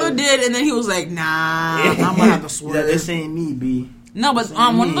black. Tyler girl. did, and then he was like, nah, I'm gonna have to Yeah, swear. this ain't me, B. No, but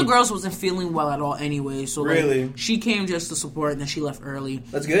Same one of the me. girls wasn't feeling well at all anyway, so like, Really? she came just to support, and then she left early.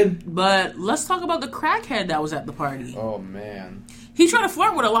 That's good. But let's talk about the crackhead that was at the party. Oh man. He tried to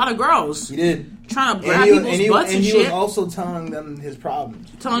flirt with a lot of girls, He did. trying to grab people's butts and he shit, was also telling them his problems,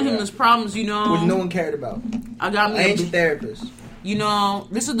 telling him Yeah. his problems. You know, which no one cared about. I got I me ain't a your therapist. you know,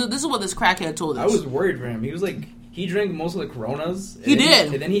 this is what this crackhead told us. I was worried for him. He was like, he drank most of the Coronas. He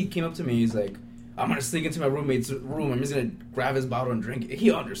did. And then he came up to me. He's like, I'm gonna sneak into my roommate's room. I'm just gonna grab his bottle and drink it.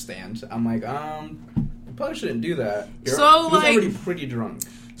 He understands. I'm like, you probably shouldn't do that. He was already pretty drunk.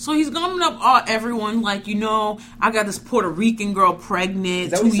 So he's gumming up everyone, like, you know, I got this Puerto Rican girl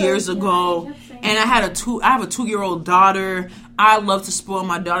pregnant 2 years ago, and I have a 2-year-old daughter. I love to spoil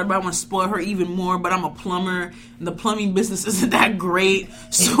my daughter, but I want to spoil her even more. But I'm a plumber, and the plumbing business isn't that great,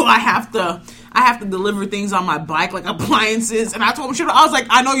 so I have to deliver things on my bike, like appliances. And I told him, I was like,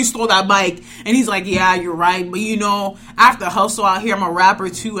 I know you stole that bike, and he's like, yeah, you're right, but you know, I have to hustle out here. I'm a rapper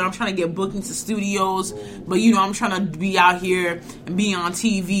too, and I'm trying to get booked into studios, but you know, I'm trying to be out here and be on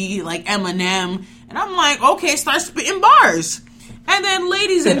TV like Eminem. And I'm like, okay, start spitting bars. And then,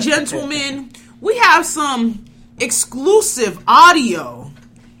 ladies and gentlemen, we have some exclusive audio.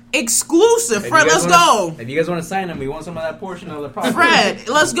 Exclusive. Fred, let's go. If you guys want to sign them, we want some of that portion of the product. Fred,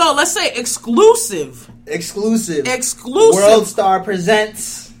 let's go. Let's say exclusive. Exclusive. Exclusive. WorldStar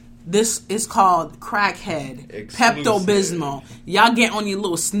presents. This is called Crackhead. Pepto-Bismol. Y'all get on your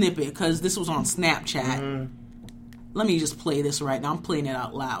little snippet because this was on Snapchat. Mm-hmm. Let me just play this right now. I'm playing it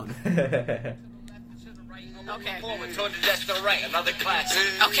out loud. Okay. Forward toward the left or right, another class.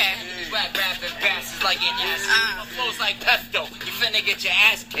 Okay. Rap rapping passes like an ass. Flows like Pepto. You finna get your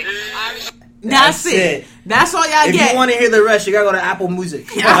ass kicked. That's it. That's all y'all get. If you want to hear the rest, you gotta go to Apple Music.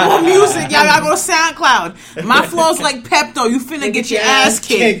 Apple Music. Y'all gotta go to SoundCloud. My flow's like Pepto. You finna get your ass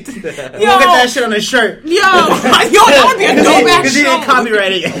kicked. Yo, we'll get that shit on a shirt. Yo, that would be a dope ass because you didn't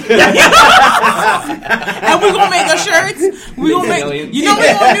copyright it. And we gonna make the shirts. We gonna make. You know what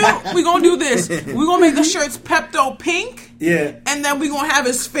we gonna do? We gonna do this. We gonna make the shirts Pepto pink. Yeah. And then we gonna have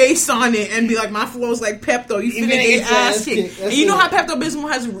his face on it and be like, my flow's like Pepto. You finna get your ass kicked. And you know how Pepto-Bismol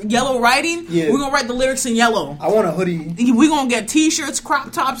has yellow writing? Yeah. We're gonna write the lyrics in yellow. I want a hoodie. We're gonna get t-shirts,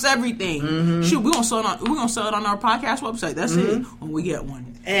 crop tops, everything. Mm-hmm. Shoot, we're gonna sell it on our podcast website. That's it. When we get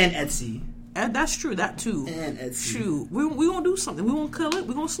one. And Etsy. And that's true, that too. And Etsy. Shoot. We gonna do something. We gonna kill it.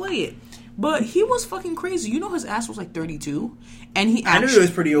 We gonna slay it. But he was fucking crazy. You know his ass was like 32. And I knew he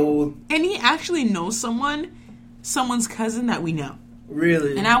was pretty old. And he actually knows someone's cousin that we know.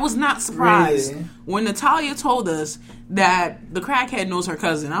 Really? And I was not surprised when Natalia told us that the crackhead knows her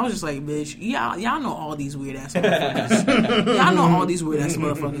cousin. I was just like, bitch, y'all know all these weird ass motherfuckers. Y'all know all these weird ass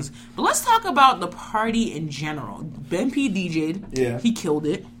motherfuckers. But let's talk about the party in general. Ben P DJ'd. Yeah. He killed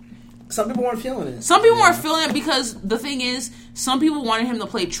it. Some people weren't feeling it. Some people weren't feeling it because the thing is, some people wanted him to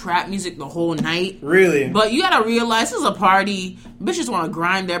play trap music the whole night. Really? But you gotta realize, this is a party. Bitches want to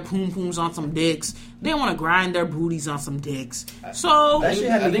grind their poom-pooms on some dicks. They want to grind their booties on some dicks. So I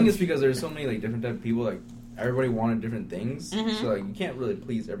think it's because there's so many like different type of people. Like everybody wanted different things, so like you can't really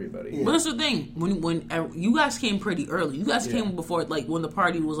please everybody. Yeah. But that's the thing. When you guys came pretty early, you guys came before like when the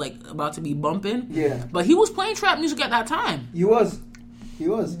party was like about to be bumping. Yeah. But he was playing trap music at that time. He was.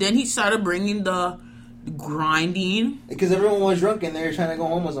 Then he started bringing the grinding because everyone was drunk and they were trying to go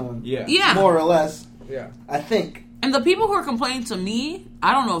home with someone. Yeah. More or less. Yeah. I think. And the people who are complaining to me,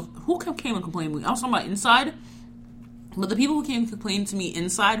 I don't know who came and complained to me. I was talking about inside, but the people who came and complained to me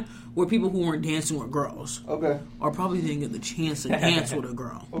inside were people who weren't dancing with girls. Okay. Or probably didn't get the chance to dance with a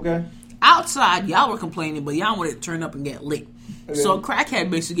girl. Okay. Outside, y'all were complaining, but y'all wanted to turn up and get lit. Okay. So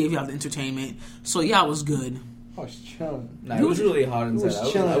Crackhead basically gave y'all the entertainment. So y'all was good. I was chilling. Nah, it was really hot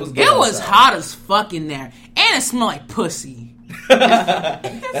inside. It was hot as fuck in there. And it smelled like pussy.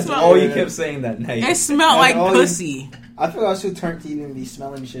 That's all you kept saying that night. It smelled like pussy. I feel I was too turned to even be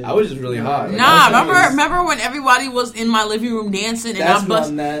smelling shit. I was just really hot. Remember when everybody was in my living room dancing and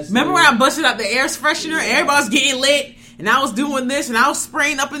remember when I busted out the air freshener and everybody was getting lit and I was doing this and I was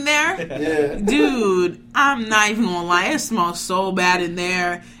spraying up in there? Yeah. Dude, I'm not even gonna lie, it smells so bad in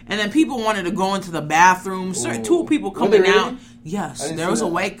there. And then people wanted to go into the bathroom. Two people coming out. Yes, there was a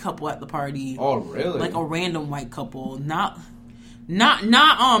white couple at the party. Oh, really? Like a random white couple, not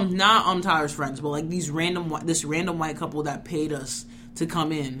Tyler's friends, but like this random white couple that paid us to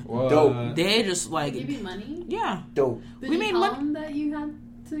come in. What? Dope. They just like give you money. Yeah, dope. Did we made money that you had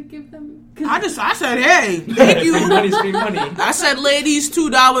to give them. I said, hey, thank you. Free money. I said, ladies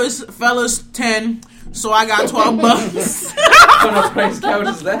 $2, fellas $10. So I got $12. What kind of price couch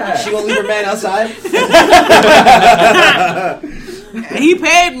is that? She gonna leave her man outside? He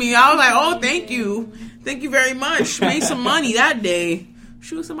paid me. I was like, oh, thank you. Thank you very much. Made some money that day.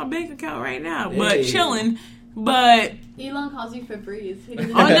 She was in my bank account right now. But chilling. But Elon calls you Febreze. He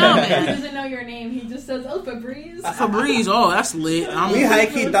doesn't man. He doesn't know your name. He just says, "Oh, Febreze." Febreze. Oh, that's lit. We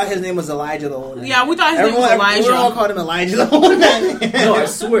high-key thought his name was Elijah the whole night. Yeah, we thought his name was Elijah. We all called him Elijah the whole night. No, I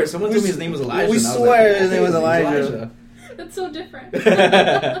swear, someone told me his name was Elijah. We swear his name was Elijah. That's so different.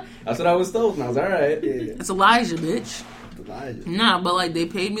 That's what I was told, and I was alright. It's Elijah, bitch. Elijah. Nah, but like they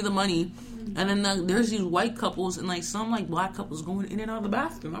paid me the money, and then there's these white couples and like some like black couples going in and out of the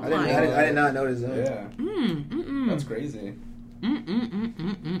bathroom. I'm I like, did not notice that. Yeah. That's crazy.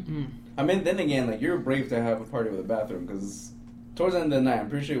 I mean, then again, like you're brave to have a party with a bathroom because towards the end of the night, I'm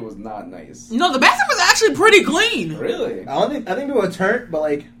pretty sure it was not nice. No, the bathroom was actually pretty clean. Really? I think people were turned, but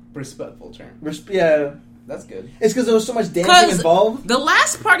like Respectful term. yeah, That's good. it's because there was so much dancing involved. The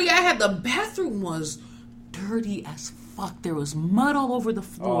last party I had, the bathroom was dirty as fuck. There was mud all over the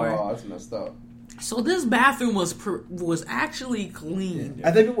floor. Oh, that's messed up. So this bathroom was actually clean. I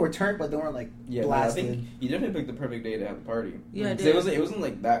think people were turned, but they weren't like Yeah, blasted. I think you definitely picked the perfect day to have the party. Yeah, I 'Cause did. It wasn't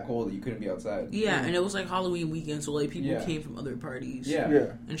like that cold that you couldn't be outside. Yeah, and it was like Halloween weekend, so like people Yeah. came from other parties.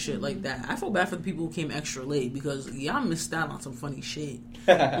 Yeah. And shit like that. I feel bad for the people who came extra late because y'all missed out on some funny shit.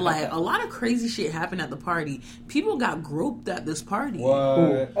 Like a lot of crazy shit happened at the party. People got groped at this party.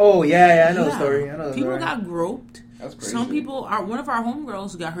 What? Oh yeah, I know the Yeah. story. I know the People story. got groped. That's crazy. Some people are. One of our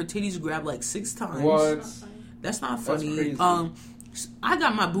homegirls got her titties grabbed like 6 times. What? That's not That's funny. crazy. I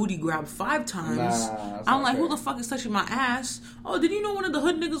got my booty grabbed 5 times. Nah, that's I'm not like, fair. who the fuck is touching my ass? Oh, did you know one of the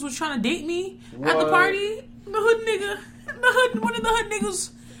hood niggas was trying to date me at the What? party? The hood nigga, one of the hood niggas.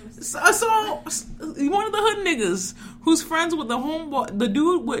 So one of the hood niggas who's friends with the homeboy, the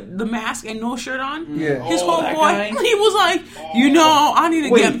dude with the mask and no shirt on. Yeah. His Oh, that guy? homeboy, he was like, you know, I need to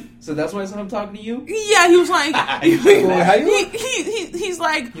Wait, get. so that's why I'm talking to you? Yeah, he was like, how you look? he's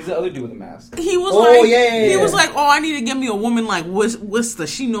like. He's the other dude with the mask. He was Oh, like, yeah. he was like, oh, I need to get me a woman like Wista.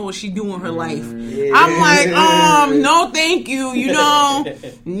 She know what she do in her life. Yeah. I'm like, no, thank you. You know,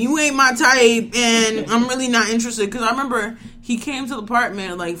 you ain't my type, and I'm really not interested. Because I remember he came to the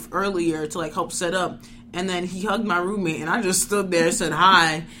apartment like earlier to like help set up. And then he hugged my roommate, and I just stood there and said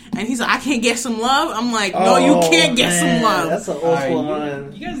hi. And he's like, I can't get some love? I'm like, no, you can't get some love. That's an old Alright, school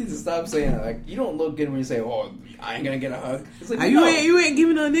line. you guys need to stop saying that. Like, you don't look good when you say, "Oh, I ain't gonna get a hug." It's like, You no. ain't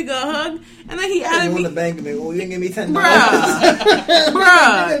giving a nigga a hug. And then he You added want me. the bank and be, oh, you didn't give me $10.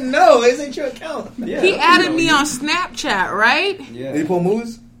 Bruh. No, it ain't your account. Yeah, He you added know, me you- on Snapchat, right? Yeah. Did you pull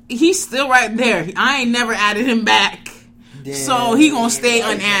moves? He's still right there. I ain't never added him back. So he gonna stay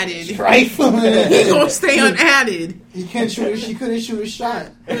unadded. Trifling. He gonna stay unadded. He can't shoot. She couldn't shoot a shot.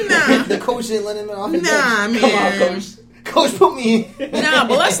 Nah. The coach didn't let him off. His Nah, bench. man. Come on, coach. Coach, put me in. Nah,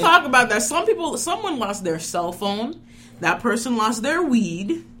 but let's talk about that. Someone lost their cell phone. That person lost their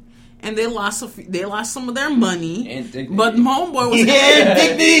weed, and they lost some of their money. And dignity. But homeboy was Yeah,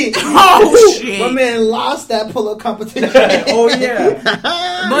 dignity. oh shit. My man lost that pull-up competition. Oh yeah.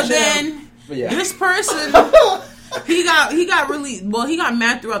 But then But yeah. this person. He got really well. He got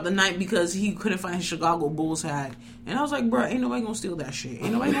mad throughout the night because he couldn't find his Chicago Bulls hat, and I was like, "Bro, ain't nobody gonna steal that shit.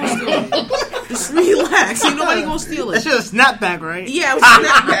 Ain't nobody gonna steal it. Just relax. Ain't nobody gonna steal That it." shit was snapback, right? Yeah, it was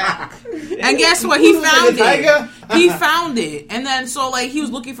snapback. And guess what? He found Tiger? it. He found it, and then so like he was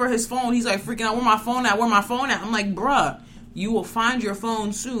looking for his phone. He's like freaking out. Where my phone at? Where my phone at? I'm like, bruh. You will find your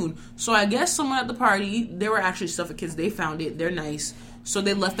phone soon. So I guess someone at the party, they were actually Suffolk kids. They found it. They're nice. So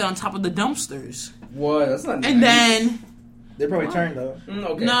they left it on top of the dumpsters. What? That's not nice. And then They probably turned though.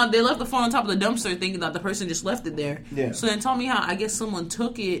 Okay. no, they left the phone on top of the dumpster thinking that the person just left it there. Yeah. So then tell me how I guess someone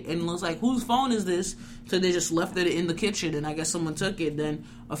took it and was like, whose phone is this? So they just left it in the kitchen and I guess someone took it. Then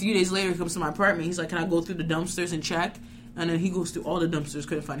a few days later he comes to my apartment. He's like, can I go through the dumpsters and check? And then he goes through all the dumpsters,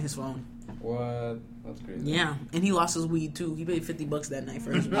 couldn't find his phone. What? That's crazy. Yeah. And he lost his weed too. He paid $50 that night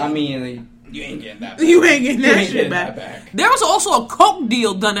for his weed. I mean, like, you ain't getting that back. You ain't getting that You ain't shit getting back. that back. There was also a coke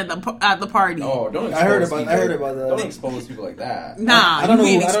deal done at the party. Oh, don't expose I heard people. about that. Don't expose people like that. Nah, I don't know. you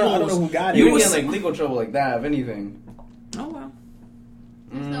ain't I don't know exposed. who got it. You You would was- get like legal trouble like that, if anything. Oh well.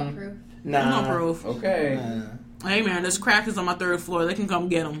 There's no proof. Nah. No proof. Okay. Hey man, there's crackers on my 3rd floor. They can come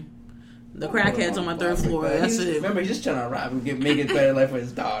get them. The crackheads on my 3rd floor. That's it. Remember, he's just trying to rob and make it better life for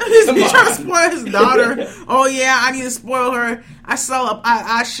his dog. He's Come trying to on. spoil his daughter. Oh yeah, I need to spoil her.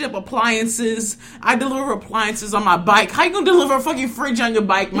 I ship appliances. I deliver appliances on my bike. How you gonna deliver a fucking fridge on your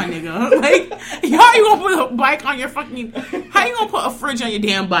bike, my nigga? Like, how you gonna put a bike on your fucking? How you gonna put a fridge on your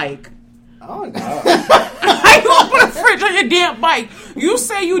damn bike? Oh no. How you gonna put a fridge on your damn bike? You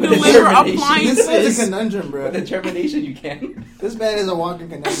say you deliver Determination. This man's a appliances. conundrum, bro. With determination, you can. This man is a walking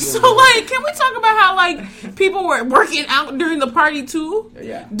conundrum. So like, can we talk about how like people were working out during the party too?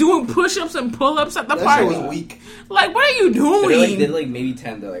 Yeah. Doing push-ups and pull-ups at the that party. shit was weak. Like, what are you They're doing? like maybe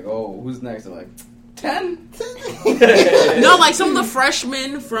 10. They're like, oh, who's next? They're like, 10? No, like some of the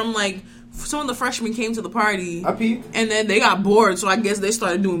freshmen from like some of the freshmen came to the party. I peeped. And then they got bored, so I guess they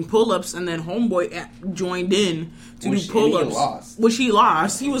started doing pull-ups, and then homeboy joined in to do pull-ups. Which he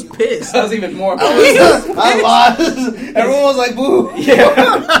lost. He was pissed. That was even more. I lost. Everyone was like, boo.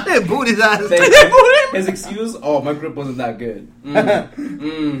 Yeah. They booed his ass. His excuse, oh, my grip wasn't that good.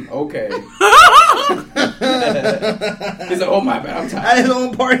 Okay. He's like, oh, my bad, I'm tired. At his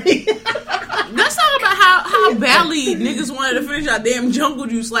own party. Let's talk about how badly niggas wanted to finish our damn jungle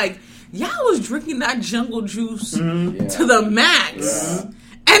juice. Like, y'all was drinking that jungle juice to the max. Yeah.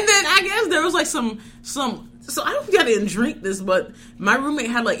 And then I guess there was like some so I don't think I didn't drink this, but my roommate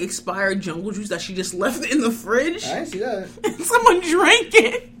had like expired jungle juice that she just left in the fridge. I didn't see that. And someone drank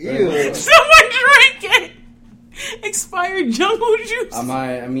it. Ew. Someone drank it. Expired jungle juice.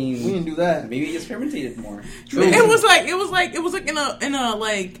 I mean, We didn't do that. maybe it's fermented more. It was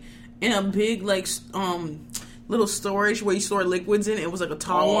like in a big like little storage where you store liquids in. It was like a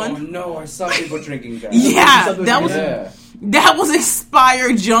tall one. Oh no, I saw people drinking that. Yeah, Yeah. that was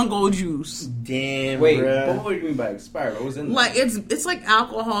expired jungle juice. Damn, Wait, bruh. what do you mean by expired? What was in there? Like it's like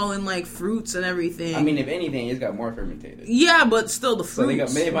alcohol and like fruits and everything. I mean, if anything, it's got more fermented. yeah, but still the So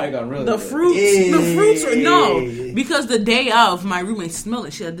fruits. they might have gotten really the good. fruits were no, because the day of my roommate smelled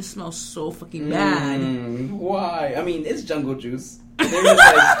it. She said, "This smells so fucking bad." Why? I mean, it's jungle juice.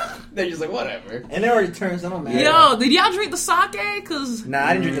 They're just like whatever. And it already turns on, man. Yo, did y'all drink the sake? Cause Nah,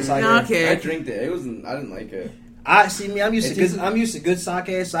 I didn't drink the sake. Okay. I drank it. It wasn't. I didn't like it. I'm used It to good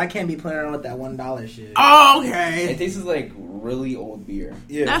sake, so I can't be playing around with that $1 shit. oh, It okay, tastes like really old beer.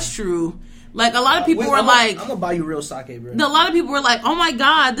 Yeah, that's true. Like a lot of people were I'm like, gonna buy you real sake, bro. a lot of people were like, "Oh my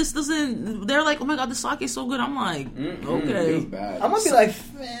god, this doesn't." They're like, "Oh my god, this sake is so good." I'm like, It okay. was bad. I'm gonna be like,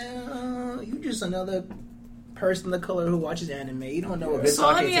 man, you just another person of color who watches anime. You don't know what good So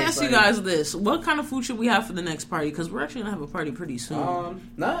sake let me tastes ask you like. guys this: what kind of food should we have for the next party? Because we're actually gonna have a party pretty soon.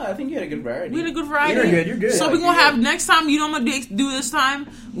 Nah, I think you had a good variety. We had a good variety. You're good. So Yeah, we're gonna you're have good. next time. You know what I'm gonna do this time?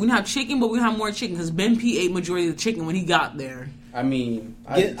 We're gonna have chicken, but we're gonna have more chicken because Ben P ate majority of the chicken when he got there. I mean,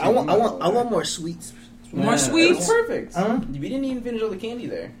 I want more sweets. More It sweets? was perfect. Huh? We didn't even finish all the candy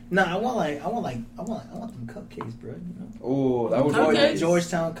there. No, I want them cupcakes, bro. You know? Oh, that was Cupcakes? nice.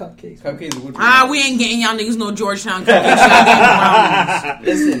 Georgetown cupcakes. Cupcakes would be We nice. ain't getting y'all niggas no Georgetown cupcakes. Y'all getting brownies.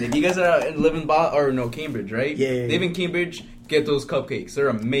 Listen, if you guys are out and live in Cambridge, right? Yeah. Live in Cambridge, get those cupcakes. They're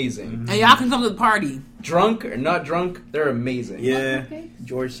amazing. And y'all can come to the party. Drunk or not drunk, they're amazing. Yeah, Okay.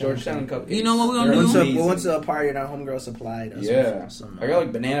 Georgetown cupcakes. You know what we're gonna They're do? amazing. We went to a party and our homegirl supplied us. Yeah. with some, I got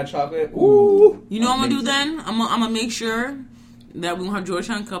like banana chocolate. Ooh. You know what I'm gonna do Amazing. then? I'm gonna make sure that we're gonna have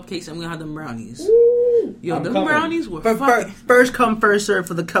Georgetown cupcakes and we're gonna have them brownies. Yo, I'm them coming. brownies were But fucking. first come, first serve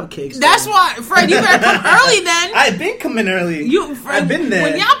for the cupcakes. That's why, Fred, you better come early then. I've been coming early. Fred, I've been there.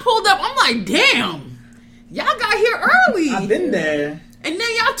 When y'all pulled up, I'm like, damn, y'all got here early. I've been there. And then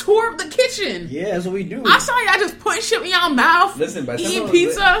y'all tore up the kitchen. Yeah, that's what we do. I saw y'all just putting shit in y'all mouth. Listen, by the time I eating was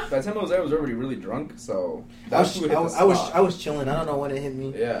pizza. There, by the time I was there, I was already really drunk. So that I food hit the was spot. chilling. I don't know when it hit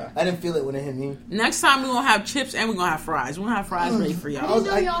me. Yeah. I didn't feel it when it hit me. Next time we're gonna have chips and we're gonna have fries. We're gonna have fries ready for I y'all.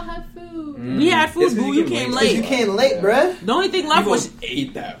 didn't know y'all had food. We had food, It's 'cause boo. you You came came late. You late. came late, bruh. The only thing left People was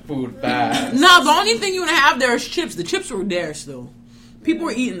ate that food fast. no. The only thing you gonna have there is chips. The chips were there still. People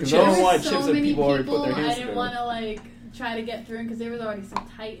were eating the 'Cause chips. I don't There want were chips so that many people already put their I hands didn't through. want to try to get through them because they was already so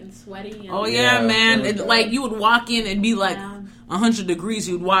tight and sweaty. And Oh yeah, Yeah, man! that was Like bad. you would walk in and be like Yeah. 100 degrees.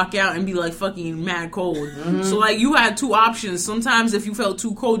 You'd walk out and be like fucking mad cold. Mm-hmm. So like you had two options. Sometimes if you felt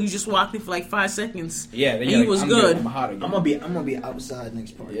too cold, you just walked in for like 5 seconds. Yeah, then And you're he like, was I'm good. I'm hot again. I'm gonna be outside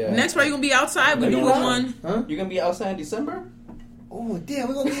next party. Yeah. Next part you gonna be outside. We Like, do you know one. Huh? You're gonna be outside in December? Oh damn,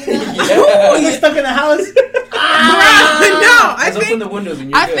 we're gonna be in Yeah. We're stuck in the house. No, I Let's open think the windows and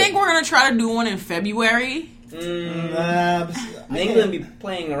you're I good. think we're gonna try to do one in February. England be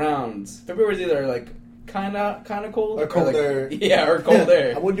playing around. February's either like kinda cold Or colder. Like, yeah, or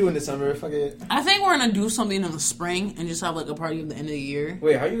colder. I would do in December. Fuck it. I think we're gonna do something in the spring and just have like a party at the end of the year.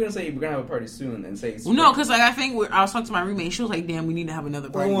 Wait, how are you gonna say we're gonna have a party soon and say? Well, no, because like I think I was talking to my roommate. She was like, "Damn, we need to have another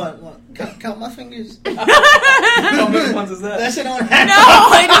party." What? Count my fingers. How many months is that? That shit don't happen.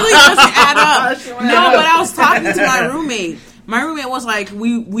 No, it really doesn't add That up. shit No, don't add but up. I was talking to my roommate. My roommate was like,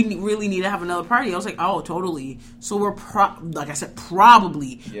 "We really need to have another party." I was like, "Oh, totally." So we're like I said,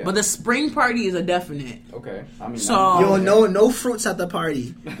 probably, Yeah. but the spring party is a definite. Okay, I mean, So- Yo, no fruits at the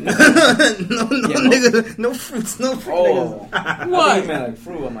party. no nigga, no fruits, no fruit. Oh, Niggas. I What? thought you meant like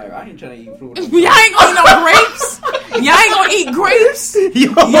fruit. I'm like, I ain't trying to eat fruit. Y'all ain't gonna no grapes. Y'all ain't gonna eat grapes. Yo,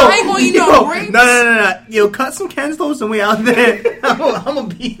 Y'all ain't gonna eat no grapes. No. Yo, cut some cans toast and we out there. I'm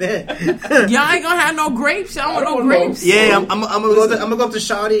gonna be there. Y'all ain't gonna have no grapes. Y'all want no grapes. Yeah, I'm gonna go up to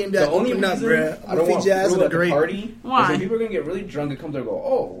Shawty and be like, The only open up, reason bruh. I don't want feed your ass fruit with a at the grape. party Why? is when people are gonna get really drunk and come there and go,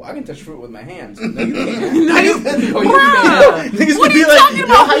 oh, I can touch fruit with my hands. No, you can't. No, you, Oh, you bruh. Niggas What gonna are you be like, talking yo,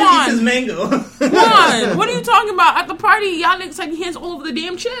 about, how you eat this Juan? mango? Juan, what are you talking about? At the party, y'all niggas like your hands all over the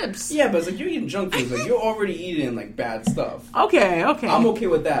damn chips. Yeah, but it's like you're eating junk food. Like you're already eating like bad stuff. Okay. I'm okay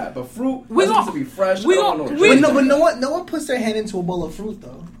with that, but fruit We needs gon- to be fresh. we I don't gon- want we- no But junk. no one puts their hand into a bowl of fruit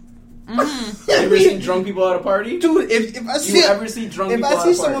though. You ever seen drunk people at a party? Dude, if I see You ever see drunk if people I at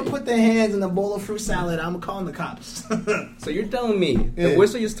see a someone party? put their hands in a bowl of fruit salad, I'm calling the cops. So you're telling me Yeah. the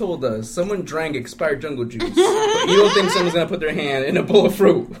Whistle just told us someone drank expired jungle juice, but you don't think someone's gonna put their hand in a bowl of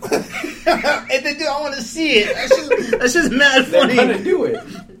fruit? If they do, I want to see it. That's just mad They're funny. gonna do it.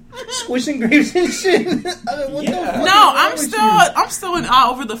 Squishing grapes and shit. I mean, what the Yeah. fuck No, is wrong I'm with still in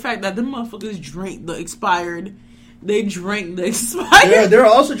awe over the fact that them motherfuckers drink the expired. They drank the you? expired. They're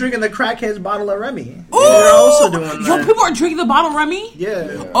also drinking the crackhead's bottle of Remy. Ooh! They're also doing Yo, that. people are drinking the bottle Remy.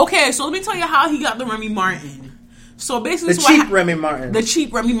 Yeah. Okay, so let me tell you how he got the Remy Martin. So basically, The this is what cheap Remy Martin. the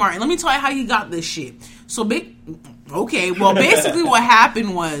cheap Remy Martin. Let me tell you how he got this shit. So basically what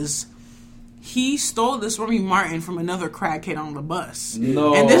happened was he stole this Remy Martin from another crackhead on the bus.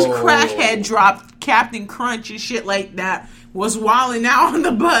 No. And this crackhead dropped Captain Crunch and shit like that, was wilding out on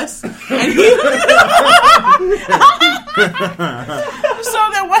the bus. And he So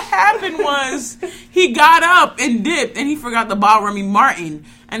then what happened was he got up and dipped and he forgot the bottle Remy Martin.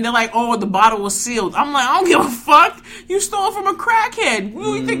 And they're like, oh, the bottle was sealed. I'm like, I don't give a fuck. You stole it from a crackhead.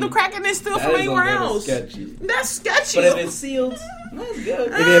 You think the crackhead didn't steal That from is anywhere a little else? sketchy. That's sketchy. But if it's sealed, that's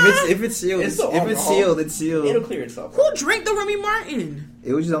good. If it's sealed, It's so if it's alcohol. sealed, it's sealed. It'll clear itself. Who drank the Remy Martin?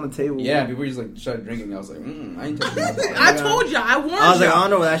 It was just on the table. Yeah, people just like started drinking. I was like, I ain't touching that. I told you. I warned you. I was like, I don't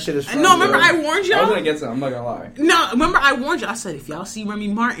know where that shit is from. No, remember bro. I warned I was y'all? gonna get some. I'm not gonna lie. No, remember I warned you. I said, if y'all see Remy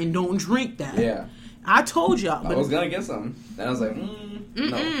Martin, don't drink that. Yeah, I told y'all. I But was gonna get some. Then I was like,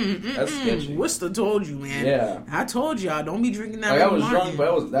 no, that's sketchy. Worcester told you, man. Yeah. I told y'all, don't be drinking that Like I Remy was Martin. drunk, but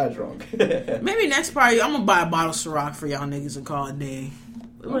I wasn't that drunk. Maybe next party, I'm gonna buy a bottle of Ciroc for y'all niggas and call it a day.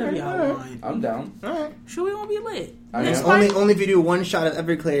 Whatever Okay, y'all alright. want. I'm down. Alright. Sure, we gonna be lit. I Next am. party? Only if you do one shot of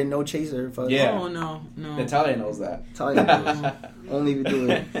Everclear, no chaser. Fuck. Yeah. Oh no. Natalia knows that. Tell you. Only if you do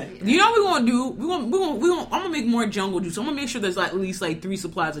it. You know what we're gonna do? I'm gonna make more jungle juice. I'm gonna make sure there's like at least like 3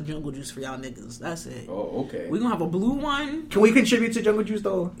 supplies of jungle juice for y'all niggas. That's it. Oh, okay. We're gonna have a blue one. Can we contribute to Jungle Juice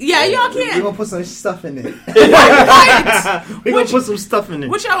though? Yeah, y'all We're can. gonna put some stuff in it. What? We're gonna put some stuff in it.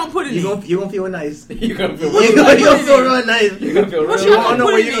 What y'all gonna put in You it? gonna feel nice. You're gonna feel You're really gonna feel real nice. You're gonna feel What really y'all You gonna won't know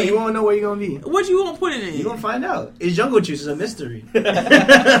put where in you it? you won't know where you're gonna be. What you gonna put in it? You're gonna find out. It's Jungle Juice. It's a mystery.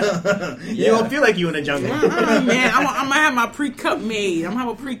 You don't feel like you in the jungle. Man, I'm gonna have my pre-cup made. I'm gonna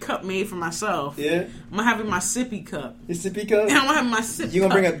have a pre-cup made for myself. Yeah. I'm gonna have in my sippy cup. Your sippy cup. And I'm gonna have my sip. You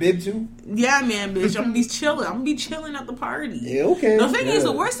gonna cup. bring a bib too? Yeah, man, bitch. I'm gonna be chilling. I'm gonna be chilling at the party. Yeah, okay. The thing is, Yeah.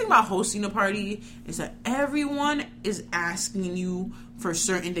 the worst thing about hosting a party is that everyone is asking you for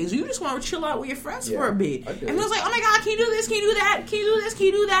certain things. You just want to chill out with your friends Yeah, for a bit. I get And it. it's like, oh my god, can you do this? Can you do that? Can you do this? Can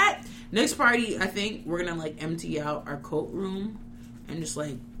you do that? Next party, I think we're gonna like empty out our coat room and just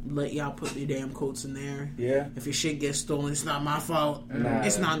like let y'all put your damn coats in there. Yeah. If your shit gets stolen, it's not my fault. Nah.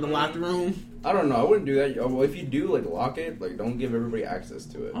 It's not in the locked room. I don't know. I wouldn't do that. Well, if you do, like, lock it. Like, don't give everybody access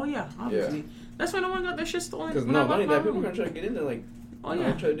to it. Oh yeah, obviously. That's why no one got their shit stolen. Because when I not only locked my that, people are room. gonna try to get in there. Like, Oh, you know,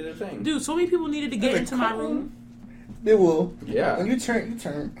 yeah. try to do their thing. Dude, so many people needed to get into my room. They will. Yeah. When you turn, you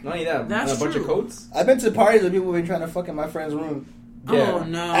turn. Not only that, That's a bunch true. of coats. I've been to parties where people have been trying to fuck in my friend's room Yeah. Oh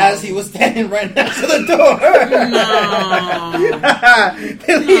no. as he was standing right next to the door. No.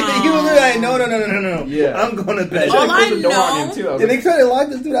 He was like, no. Yeah. I'm going to They bed. should All have closed I the door on know- him too. I was Yeah, they like, could have locked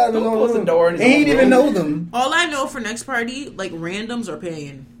this dude out of his Don't own close the room. door in his And he own didn't even room. know them. All I know for next party, like randoms are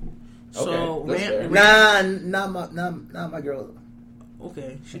paying. So Okay, that's fair. Nah, not my girl.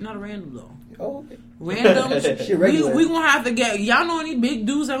 okay, she's not a random though. Oh, okay. Randoms, She regular. we gonna have to get. Y'all know any big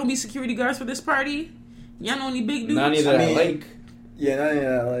dudes that gonna be security guards for this party? Y'all know any big dudes? Not either. I mean- Like,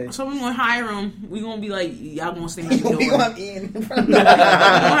 Yeah, like. So we gonna hire them. We gonna be like, y'all gonna stand at the door. We gonna have Ian in front of We gonna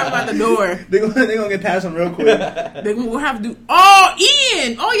have them at the door. They gonna get past him real quick. They gonna have to do. Oh,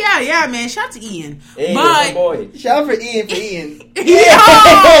 Ian. Oh yeah, man. Shout out to Ian. hey, but boy. Shout out for Ian.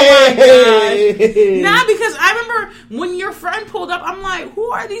 oh my gosh. Nah, because I remember when your friend pulled up, I'm like, who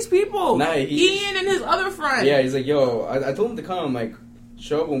are these people? Nah, Ian and his other friend. Yeah, he's like, yo, I told him to come. I'm like,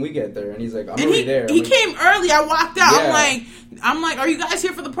 show up when we get there, and he's like, I'm And already there. he came early. I walked out. Yeah. I'm like, are you guys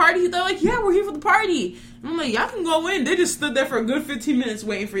here for the party? They're like, yeah, we're here for the party. And I'm like, y'all can go in. They just stood there for a good 15 minutes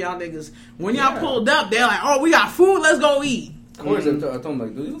waiting for y'all niggas. When y'all pulled up, they're like, oh, we got food. Let's go eat. Of course, I told him,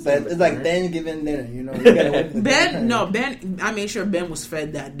 like, dude, It's like Thanksgiving dinner, you know. You gotta wait for the Ben, I made sure Ben was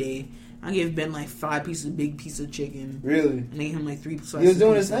fed that day. I gave Ben like 5 pieces of big piece of chicken. Really? I made him like 3 slices. He was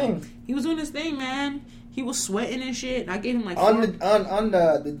doing of his pizza. thing. He was doing his thing, man. He was sweating and shit. I gave him like On 4.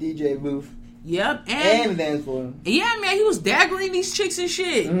 the DJ booth Yep, and the dance floor. yeah, man, he was daggering these chicks and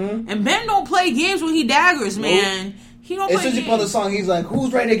shit. Mm-hmm. And Ben don't play games when he daggers, man. He don't As play soon as he put the games. song, he's like,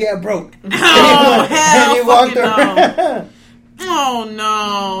 "Who's ready to get broke?" Oh, hell and he walked fucking no. around.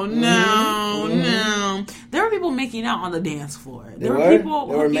 Oh, no. Mm-hmm. No. There were people making out on the dance floor. There were people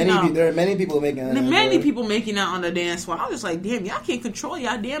There were hooking up. many people making. There were many people making out on the dance floor. I was just like, damn, y'all can't control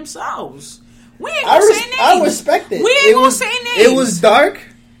y'all damn selves. We ain't gonna say names. I respect it. We ain't gonna say names. It was dark.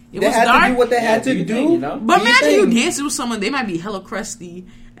 It They was had dark. to do what they had to do you do. think, you know? But Do you imagine you think? dancing with someone, they might be hella crusty,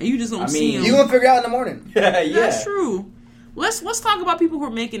 and you just don't see them. You gonna figure out in the morning. Yeah. That's true. Let's talk about people who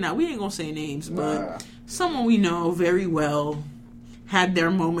are making out. We ain't gonna say names, but someone we know very well had their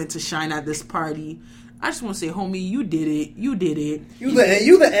moment to shine at this party. I just want to say, homie, you did it. You did it. You the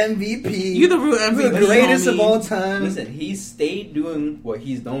MVP. You the real MVP. You the greatest homie. of all time. Listen, he stayed doing what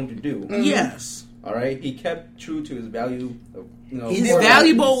he's known to do. Mm-hmm. Yes. All right, he kept true to his value. Of, His core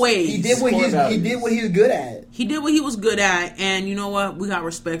valuable values. ways. He did what Core he values. did what he was good at. He did what he was good at, and you know what? We got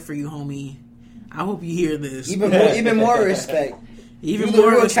respect for you, homie. I hope you hear this. Even more respect. Even You the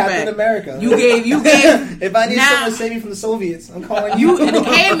more real respect. Captain America. You gave. If I need Now- someone to save me from the Soviets, I'm calling you.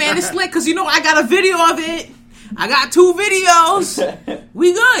 Hey man, it's lit because you know I got a video of it. I got 2 videos.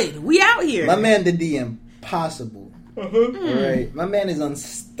 We good. We out here. My man did the impossible. Mm. All right, my man is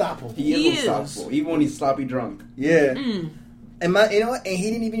unstoppable. He He is unstoppable, even when he's sloppy drunk. Yeah. Mm. And you know what? And he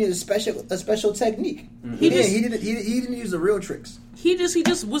didn't even use a special technique. He He didn't use the real tricks. He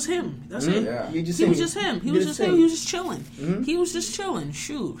just was him. That's it. Yeah. He He was just him. He was just him. He was just chilling. Mhm. He was just chilling.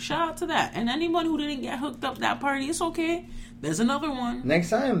 Shoot. Shout out to that. And anyone who didn't get hooked up that party, it's okay. There's another one. Next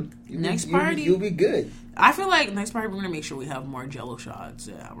time, Party. you'll be good. I feel like next party we're gonna make sure we have more Jello shots.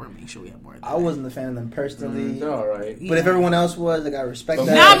 Yeah, we're gonna make sure we have more of that. I wasn't a fan of them personally, They're all right. but if everyone else was, like, I respect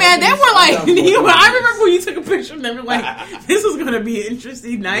that. Nah, man, they were like, Yeah. I remember when you took a picture of them, you're like, this is gonna be an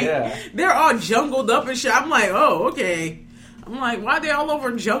interesting night. Yeah. They're all jungled up and shit. I'm like, oh, okay. I'm like, why are they all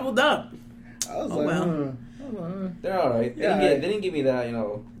over jungled up? I was Oh, like, well. They're all right. They, Yeah, they didn't give me that,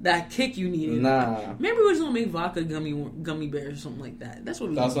 That kick you needed. Nah. Maybe we're just gonna make vodka gummy bears or something like that. That's what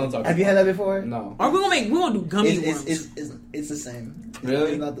we're That's what gonna I'm do. talking Have you had that before? No. Or we're gonna do gummy worms. It's the same.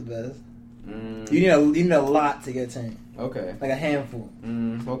 Really? It's not the best. Mm, You need a lot to get tame, okay. like a handful.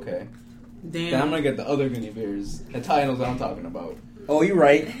 Okay. Damn. Then I'm gonna get the other gummy bears. Italian knows what I'm talking about. Oh, you're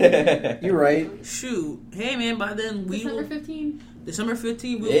right. You're right. Shoot. Hey man, by then we December will 15. December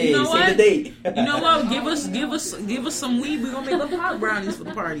 15th. Hey, You know say what? the date. You know what? Give us some weed. We're gonna make little hot brownies for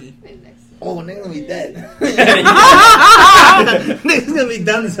the party. Oh, niggas gonna be dead. Niggas gonna be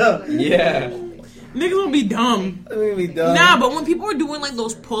done up. Yeah. Niggas gonna be dumb. They're gonna be done. Nah, but when people were doing like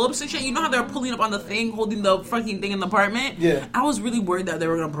those pull-ups and shit, you know how they're pulling up on the thing, holding the fucking thing in the apartment? Yeah. I was really worried that they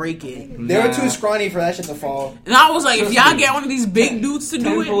were gonna break it. They were Nah. too scrawny for that shit to fall. And I was like, if Trust y'all me. get one of these big dudes to do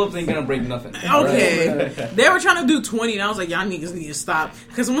 10 it, pull-ups ain't gonna break nothing. okay. They were trying to do 20, and I was like, y'all niggas need to stop.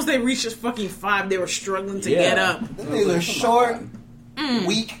 Because once they reached this fucking 5, they were struggling to Yeah. get up. Them niggas are short,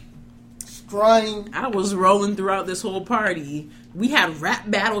 weak, scrawny. I was rolling throughout this whole party. We had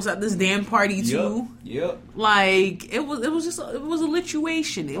rap battles at this damn party too. Yep. Like it was a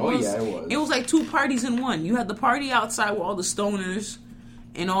lituation. It was it was. like 2 parties in one. You had the party outside with all the stoners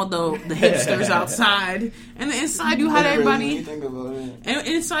and all the hipsters outside, and then inside you had everybody. Think about it. And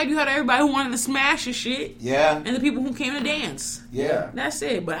inside you had everybody who wanted to smash and shit, Yeah. and the people who came to dance. Yeah. That's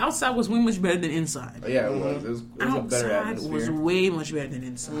it. But outside was way much better than inside. Yeah, it was. It was a better Outside atmosphere. was way much better than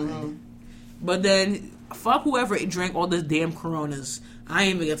inside. But then, fuck whoever drank all the damn Coronas. I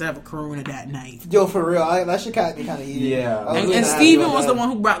ain't even get to have a Corona that night. Yo, for real, that shit kind of easy. Yeah. I was And, really and happy Steven about was that. the one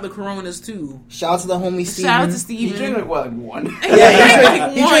who brought the Coronas too. Shout out to the homie Steven. Shout out to He Steven. drank like what, one? Yeah,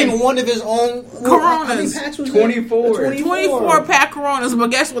 he One. drank one of his own Coronas. How many packs was it? 24. 24 pack Coronas,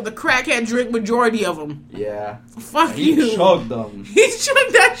 but guess what? The crackhead drink majority of them. Yeah. Fuck He you. chugged them. He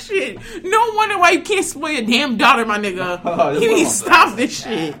chugged that shit. No wonder why you can't spoil your damn daughter, my nigga. Oh, You need to stop this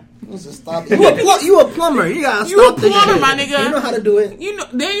shit. Stop it. You a plumber. You gotta You stop a this plumber, shit. my nigga. You know how to do it. You know,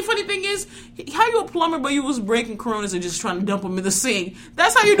 the only funny thing is, how you a plumber, but you was breaking Coronas and just trying to dump them in the sink.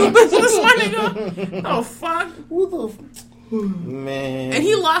 That's how you do business, my nigga. Oh, fuck. Who the... Man. And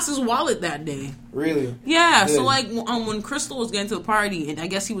he lost his wallet that day. Really? Yeah, Good. so like when Crystal was getting to the party, and I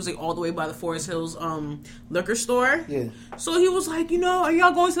guess he was like all the way by the Forest Hills liquor store. Yeah. So he was like, are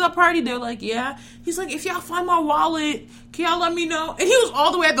y'all going to that party? They're like, yeah. He's like, if y'all find my wallet, can y'all let me know? And he was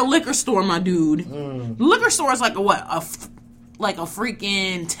all the way at the liquor store, my dude. The liquor store is like a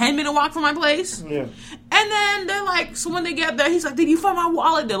freaking 10-minute walk from my place. Yeah. And then they're like, so when they get there, he's like, did you find my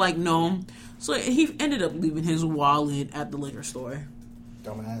wallet? They're like, no. So he ended up leaving his wallet at the liquor store.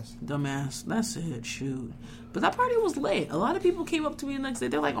 Dumbass. That's it. Shoot. But that party was lit. A lot of people came up to me the next day.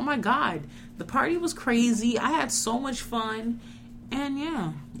 They're like, oh my God, the party was crazy. I had so much fun. And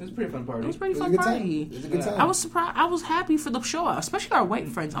yeah. It was a pretty fun party. It was a pretty fun party. It was a good time. I was surprised. I was happy for the show, especially our white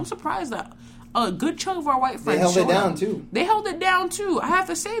friends. I'm surprised that a good chunk of our white friends held it showed down, up. too. They held it down, too. I have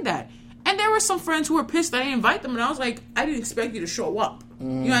to say that. And there were some friends who were pissed that I didn't invite them. And I was like, I didn't expect you to show up. You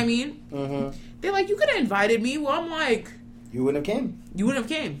know what I mean? Mm-hmm. They're like, you could have invited me. Well, I'm like... You wouldn't have came. You wouldn't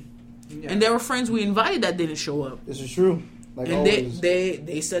have came. Yeah. And there were friends we invited that didn't show up. This is true. Like And always.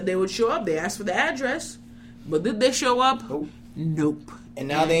 they said they would show up. They asked for the address. But did they show up? Nope. Nope. And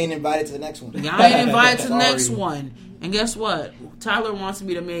now they ain't invited to the next one. Y'all ain't invited to the Sorry. next one. And guess what? Tyler wants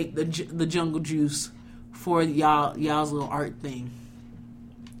me to make the jungle juice for y'all's little art thing.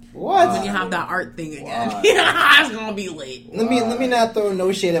 What? And then you have that art thing again. Wow. It's gonna be late. Let me not throw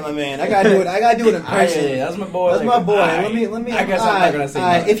no shade at my man. I gotta do it. I gotta do it in person. Hey, that's my boy. That's my boy. Let me. I guess I'm not gonna say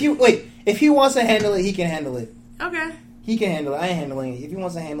alright. nothing. If he wants to handle it, he can handle it. Okay. He can handle it. I ain't handling it. If he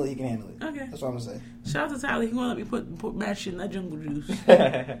wants to handle it, he can handle it. Okay. That's what I'm gonna say. Shout out to Tyler. He gonna let me put bad shit in that jungle juice.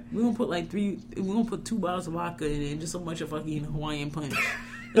 We're gonna put we're gonna put 2 bottles of vodka in it and just a bunch of fucking Hawaiian punch.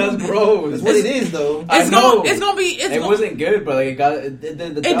 That's gross. That's what it is, though. I know. It wasn't good, but like it did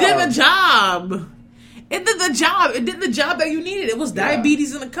the job. It did the job. It did the job. It did the job that you needed. It was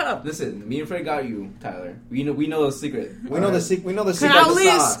diabetes in a cup. Listen, me and Fred got you, Tyler. We know the secret. We know the secret. We know the Can secret.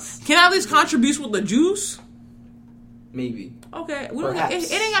 I at least contribute with the juice? Maybe. Okay,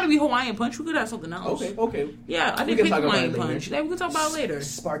 Perhaps. it ain't gotta be Hawaiian punch. We could have something else. Okay. Yeah, I We didn't can pick talk about Hawaiian it later. punch. Yeah, we can talk about it later.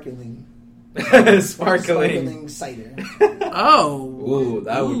 Sparkling Sparkling. cider. Oh, Ooh,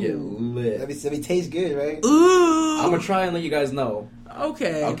 that would get That'd lit. be taste good, right? ooh. I'm gonna try and let you guys know.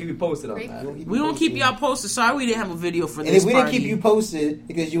 Okay. I'll keep you posted on Great. that. We gonna keep y'all posted. Sorry we didn't have a video for And this if we party. didn't keep you posted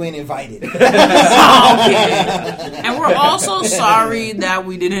because you ain't invited. Okay. And we're also sorry that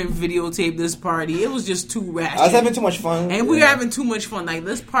we didn't videotape this party. It was just too ratchet. I was having too much fun. and we were having too much fun. Like,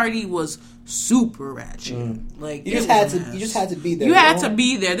 this party was super ratchet. Like, You it just was had a to. mess. You just had to be there. You had know? to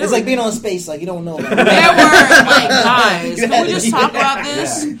be there. There It's were- like being on space. Like you don't know. Like, There were, like, guys, You can had we to just be talk there. about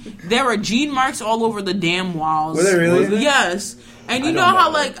this? There were gene marks all over the damn walls. Were there really? Was it? Yes. And you I know know how,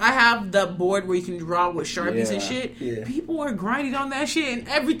 about like, I have the board where you can draw with Sharpies and Yeah. shit? Yeah. People were grinding on that shit and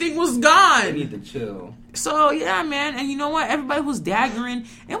everything was I gone. need to chill. So, yeah, man. And you know what? Everybody was daggering.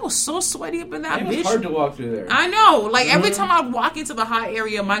 It was so sweaty up in that It was bitch. hard to walk through there. I know. Like, every time I'd walk into the hot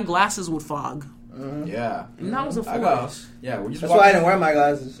area, my glasses would fog. Yeah. And that was a I got. force. Yeah, we just that's walked- why I didn't wear my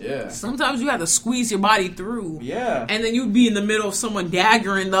glasses. Yeah. Sometimes you have to squeeze your body through. Yeah. And then you'd be in the middle of someone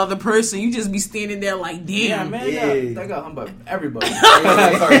daggering the other person. You just be standing there like, Yeah, damn. man. Yeah. I got hummed by everybody.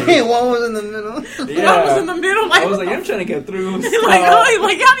 One was in the middle. Yeah. I was in the middle, like, I was like, I'm trying to get through. like, oh,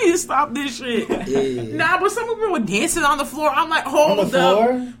 y'all need to stop this shit. Yeah. Nah, but some people were dancing on the floor. I'm like, On hold the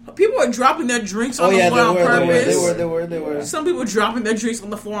floor? up. People were dropping their drinks Oh on yeah, the floor on they purpose. were. They were. Some people dropping their drinks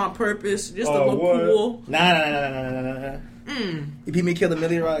on the floor on purpose just to Oh, look what? cool. Nah. You beat me, kill the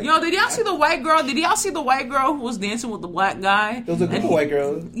Millie Rock. Yo, did y'all see the white girl? Did y'all see the white girl who was dancing with the black guy? Those are And cool white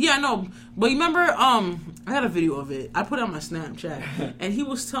girls. Yeah, no, but you remember, I had a video of it. I put it on my Snapchat, and he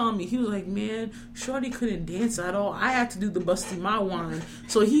was telling me, he was like, man, Shorty couldn't dance at all. I had to do the busty my wine,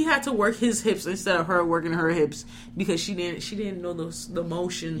 so he had to work his hips instead of her working her hips because she didn't know the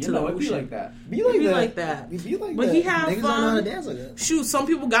motion You to know, the it'd be motion. like that. Be like Be that. like that. Be like But that. he had Niggas don't know how to fun. dance like that. Shoot, some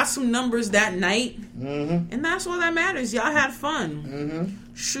people got some numbers that night, Mm-hmm. and that's all that matters. Y'all had fun.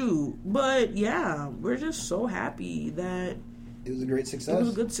 Mm-hmm. Shoot, but yeah, we're just so happy that It was a great it success. was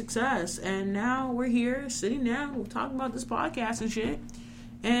a good success, and now we're here sitting down, we're talking about this podcast and shit.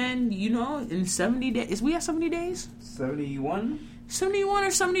 And you know, in 70 days, we have 70 days, 71 71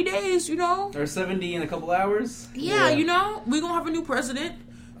 or 70 days. You know, or 70 in a couple hours. yeah, you know, we're gonna have a new president.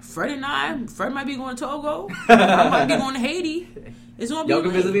 Fred might be going to Togo. I might be going to Haiti. It's gonna be Y'all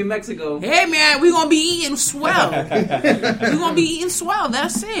can lit. visit me in Mexico. Hey man, we're gonna be eating swell. We're gonna be eating swell.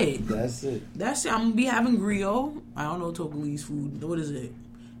 That's it. That's it. That's it. I'm gonna be having griot. I don't know Togolese food. What is it?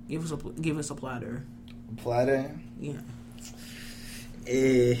 Give us a platter. Platter. Yeah.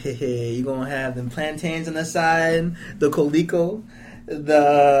 Hey, you gonna have them plantains on the side, the colico,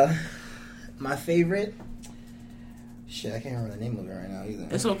 my favorite. Shit, I can't remember the name of it right now either.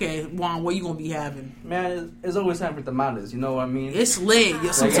 It's okay, Juan. What you gonna be having? Man, it's always time for tamales. You know what I mean? It's lit.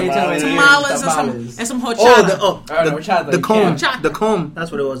 Yo, some Like, tamales and some horchata. The comb. Horchata. The comb.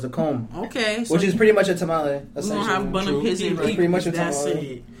 That's what it was. The comb. Okay, so Which is pretty much a tamale. we're gonna have bun of pigs and It's pretty much a that's tamale.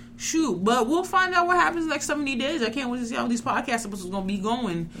 it. Shoot, but we'll find out what happens in the next 70 days. I can't wait to see how these podcast episodes gonna be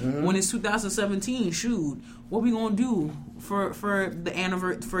going when it's 2017. Shoot, what we gonna do for the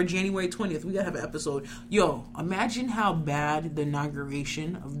anniversary for January 20th? We gotta have an episode. Yo, imagine how bad the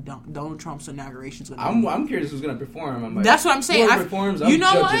inauguration of Donald Trump's inauguration is gonna be. I'm curious who's gonna perform. I'm like, That's what I'm saying. whoever performs, I'm you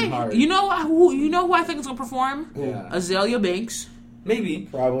know judging what? hard. You know who I think is gonna perform? Yeah. Azalea Banks. Maybe.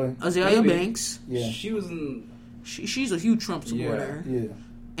 Probably. Azalea Maybe. Banks. Yeah. She was in. She's a huge Trump supporter. Yeah.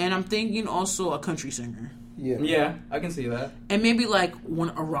 And I'm thinking also a country singer. Yeah. Yeah, I can see that. And maybe like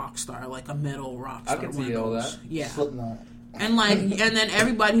a rock star, like a metal rock star. I can one see of all those. that. Yeah. Slipknot. And then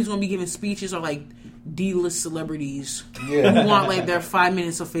everybody who's gonna be giving speeches are like D-list celebrities Yeah. who want like their 5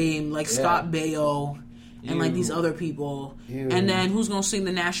 minutes of fame, like Yeah. Scott Baio and like these Ew. other people. Ew. And then who's gonna sing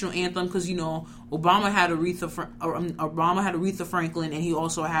the national anthem? Because you know Obama had Aretha Franklin, and he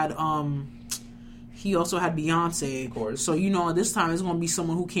also had Beyonce. Of course. So you know this time it's gonna be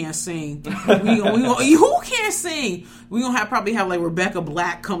someone who can't sing. Who can't sing? We gonna probably have like Rebecca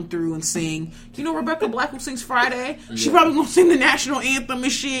Black come through and sing. You know Rebecca Black who sings Friday? She probably gonna sing the national anthem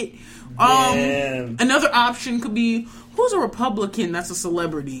and shit. Damn. Another option could be who's a Republican that's a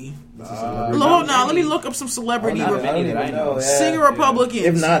celebrity. Hold Hold on, let me look up some celebrity I don't I don't that even I know. know. Yeah. singer Republicans.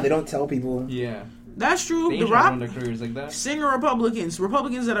 If not, they don't tell people. Yeah. That's true. They The ain't trying to run rock their careers like that. singer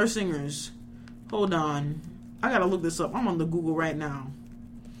Republicans that are singers. Hold on, I gotta look this up. I'm on the Google right now.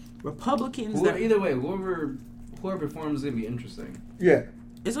 Republicans that Either way, whoever performs is gonna be interesting. Yeah.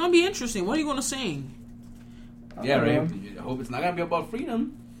 it's gonna be interesting. What are you gonna sing? Yeah, right. know. I hope it's not gonna be about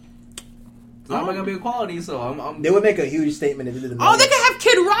freedom. It's not gonna be equality. So I'm They would make a huge statement if they did the Oh, they could have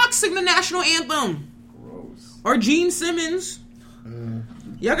Kid Rock sing the national anthem gross. or Gene Simmons.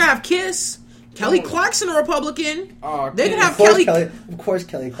 Y'all gotta have Kiss. Kelly Clarkson, a Republican. Oh, They Kid. can have Of course, Kelly. Of course,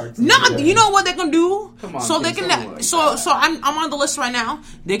 Kelly Clarkson. No, Yeah. you know what they can do? Come on, so they kids, can. don't like So that. I'm on the list right now.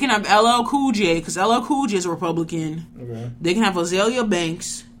 They can have LL Cool J because LL Cool J is a Republican. Okay. They can have Azalea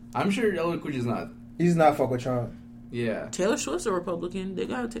Banks. I'm sure LL Cool J is not. He's not fuck with Trump. Yeah. Taylor Swift's a Republican. They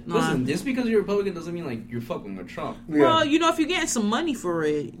gotta take. Listen, just because you're a Republican doesn't mean like you're fucking with Trump. Yeah. Well, you know, if you're getting some money for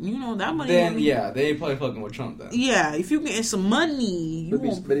it, you know that money. Then yeah, they ain't probably fucking with Trump then. Yeah, if you're getting some money, you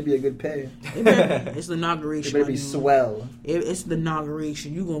won't. Better be a good pay. It's the It inauguration. better my be dude. swell. It's the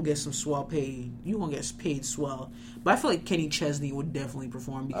inauguration. You gonna get some swell paid. You gonna get paid swell. But I feel like Kenny Chesney would definitely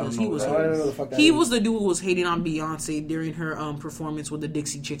perform because know he was that. I don't know what the fuck that he is. was the dude who was hating on Beyonce during her performance with the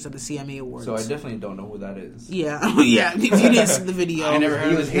Dixie Chicks at the CMA Awards. So I definitely don't know who that is. yeah, yeah. If you didn't see the video, I never heard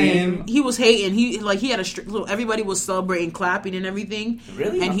He of was his name. he was hating. He had a everybody was celebrating, clapping, and everything.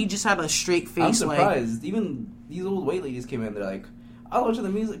 Really? And he just had a straight face. I'm surprised. Even these old white ladies came in. They're like, "I went to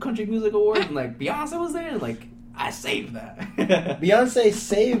the country music awards, and like Beyonce was there, and like I saved that." Beyonce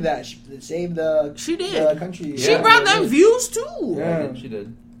saved that. Saved the. She did. The country. She Yeah. brought them views too. Yeah. She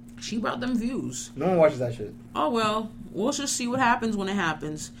did. She brought them views. No one watches that shit. Oh well, we'll just see what happens when it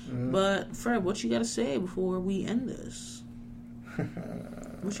happens. Mm-hmm. But Fred, what you gotta say before we end this?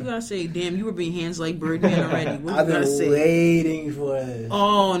 What you gotta say? Damn, you were being hands like Birdman already. What I've you been gotta say? waiting for this.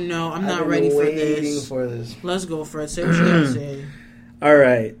 Oh no, I'm I've not been ready for waiting this. for this. Let's go, Fred. Say what you gotta say. All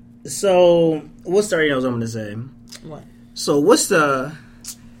right. So what's the knows what I'm gonna say? What? So Worcester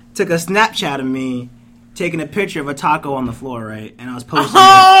took a Snapchat of me taking a picture of a taco on the floor, right? And I was posting it.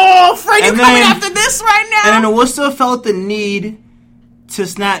 Oh, Fred, you And coming then- after this right now? And then Worcester felt the need to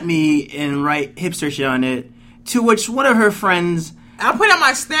snap me and write hipster shit on it, to which one of her friends I'll put it on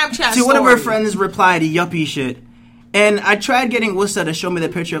my Snapchat one of her story. friends replied yuppie shit. And I tried getting Worcester to show me the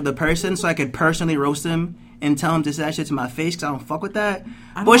picture of the person so I could personally roast him and tell him to say that shit to my face because I don't fuck with that.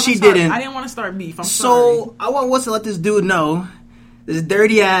 I But she didn't didn't. want to start beef. I'm sorry. So I want Worcester to let this dude know, this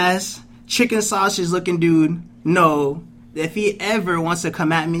dirty ass, chicken sausage looking dude, know that if he ever wants to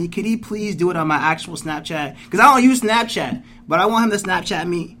come at me, could he please do it on my actual Snapchat? Because I don't use Snapchat, but I want him to Snapchat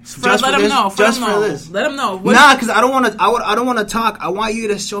me Fred, let him know. just for this. Let him know. Nah, because I don't want to. I don't want to talk. I want you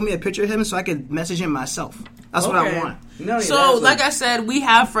to show me a picture of him so I can message him myself. That's what I Okay. want. No, So, like I said, we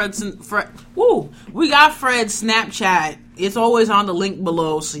have we got Fred's Snapchat. It's always on the link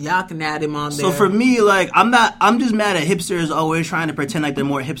below, so y'all can add him on there. So for me, like, I'm just mad at hipsters always trying to pretend like they're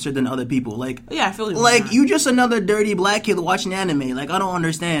more hipster than other people. Like, yeah, I feel you. like you just another dirty black kid watching anime. Like, I don't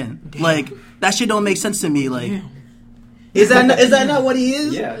understand. Like, that shit don't make sense to me. Like, is that not what he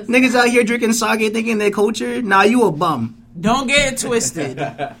is? Yeah. Niggas out here drinking sake thinking they culture. Nah, you a bum. Don't get it twisted.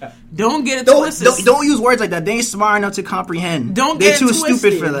 Don't get it twisted. Don't use words like that. They ain't smart enough to comprehend. They're too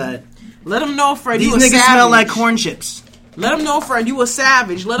stupid for that. Let them know, Fred, These you a niggas savage. smell like corn chips. Let them know, Fred, you a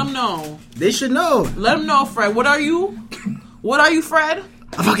savage. Let them know. They should know. Let them know, Fred. What are you? What are you, Fred?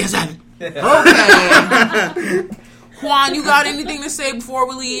 A fucking savage. Okay. Juan, you got anything to say before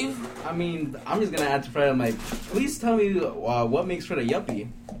we leave? I mean, I'm just gonna add to Fred. I'm like, please tell me what makes Fred a yuppie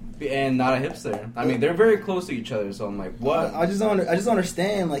and not a hipster. I mean, they're very close to each other, so I'm like, what? I just don't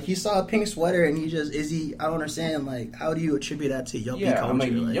understand. Like, he saw a pink sweater and I don't understand. Like, how do you attribute that to yuppie culture? I'm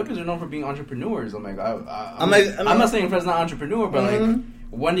like, like, yuppies are known for being entrepreneurs. I'm like, I'm not saying Fred's not an entrepreneur, but like,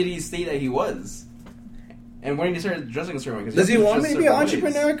 when did he state that he was? And when did he start dressing a certain way? Does he want me to be an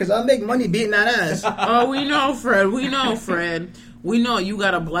entrepreneur? Because I make money beating that ass. Oh, we know, Fred. We know, Fred. We know you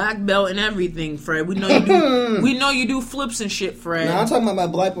got a black belt and everything, Fred. We know you do. We know you do flips and shit, Fred. Nah, I'm talking about my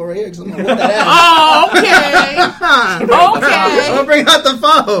black boy right here because I'm gonna whip that ass. Oh, okay. Okay. I'm gonna bring out the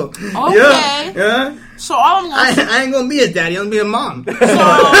phone. Okay. Yeah. So all I'm gonna say, I ain't gonna be a daddy. I'm gonna be a mom.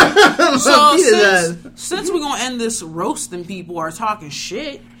 So since we're gonna end this roasting people or talking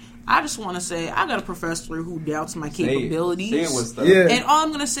shit, I just want to say I got a professor who doubts my capabilities. Say it with stuff. Yeah. And all I'm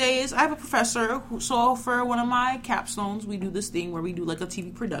going to say is I have a professor so for one of my capstones, we do this thing where we do like a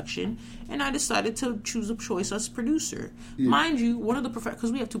TV production, and I decided to choose a choice as producer. Yeah. Mind you, one of the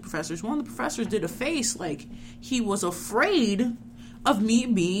because we have two professors, one of the professors did a face like he was afraid of me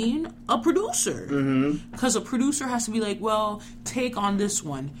being a producer. Because a producer has to be like, well, take on this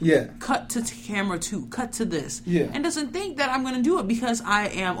one. Yeah. Cut to camera 2. Cut to this. Yeah. And doesn't think that I'm going to do it because I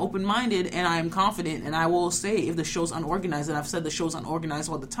am open-minded and I am confident and I will say if the show's unorganized, and I've said the show's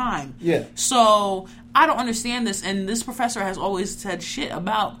unorganized all the time. Yeah. So I don't understand this, and this professor has always said shit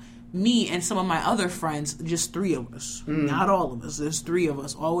about me and some of my other friends, just 3 of us. Not all of us. There's 3 of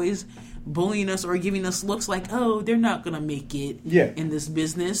us always bullying us or giving us looks like, oh, they're not going to make it in this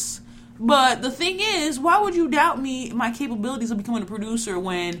business. But the thing is, why would you doubt me, my capabilities of becoming a producer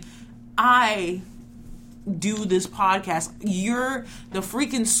when I do this podcast? The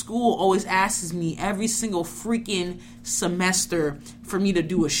freaking school always asks me every single freaking semester for me to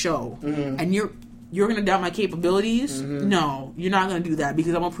do a show. And you're going to doubt my capabilities? No, you're not going to do that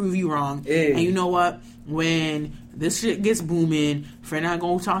because I'm going to prove you wrong. And you know what? When this shit gets booming, Fred not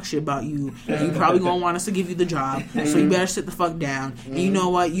going to talk shit about you. And you probably going to want us to give you the job. So you better sit the fuck down. And you know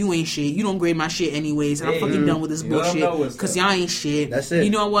what? You ain't shit. You don't grade my shit anyways. And I'm fucking done with this bullshit. Because y'all ain't shit. That's it. You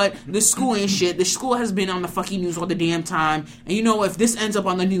know what? This school ain't shit. This school has been on the fucking news all the damn time. And you know what? If this ends up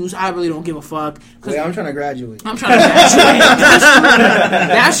on the news, I really don't give a fuck. Wait, I'm trying to graduate. I'm trying to graduate.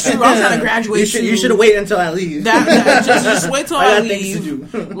 That's true. I'm trying to graduate. You should wait until I leave. Just wait till I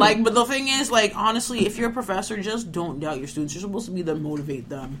leave. Like, but the thing is, like, honestly, if you're a professor, just don't doubt your students. You're supposed to be there to motivate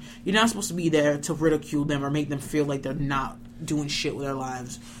them. You're not supposed to be there to ridicule them or make them feel like they're not doing shit with their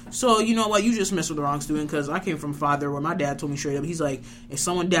lives. So, you know what? You just messed with the wrong student, because I came from a father where my dad told me straight up, he's like, if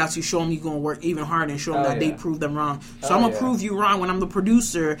someone doubts you, show them you're going to work even harder and show them that they proved them wrong. So I'm going to prove you wrong when I'm the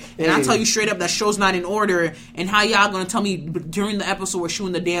producer, and I tell you straight up that show's not in order, and how y'all going to tell me during the episode we're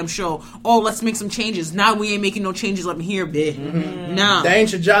shooting the damn show, oh, let's make some changes. Now we ain't making no changes up in here, bitch. Nah. That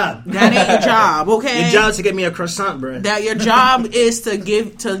ain't your job. That ain't your job, okay? Your job is to get me a croissant, bro. That your job is to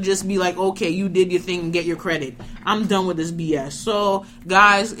just be like, okay, you did your thing and get your credit. I'm done with this BS. So,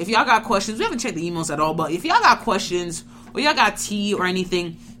 guys, if y'all got questions, we haven't checked the emails at all, but if y'all got questions or y'all got tea or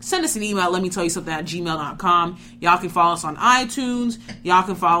anything, send us an email, let me tell you something at gmail.com. Y'all can follow us on iTunes. Y'all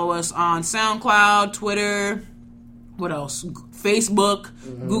can follow us on SoundCloud, Twitter, what else? Facebook,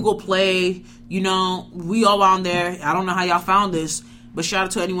 Google Play. You know, we all on there. I don't know how y'all found this, but shout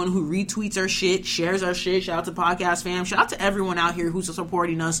out to anyone who retweets our shit, shares our shit. Shout out to Podcast Fam. Shout out to everyone out here who's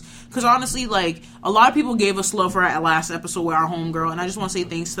supporting us. Because honestly, like, a lot of people gave us love for our last episode with our homegirl, and I just want to say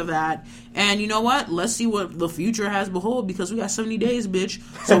thanks to that. And you know what? Let's see what the future has behold, because we got 70 days, bitch.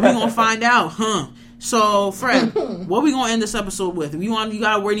 So we're going to find out, So, Fred, what we going to end this episode with? You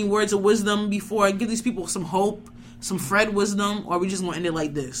got any words of wisdom before I give these people some hope, some Fred wisdom, or are we just going to end it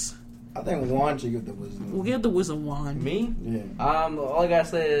like this? I think Juan should give the wisdom. We'll give the wisdom, Juan. Me? Yeah. All I gotta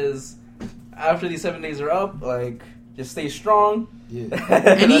say is, after these 7 days are up, like, just stay strong. Yeah.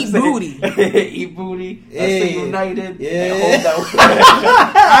 And eat booty. Eat booty. Stay united. Yeah. And hold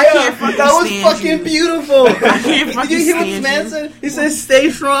I can't fucking that was stand fucking you. beautiful. I can't fucking Did you hear what this man said? He said, "Stay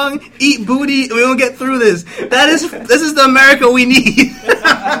strong, eat booty. We don't get through this." This is the America we need.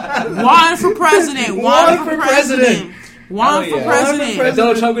 Juan for president. Juan for president. Juan for president. If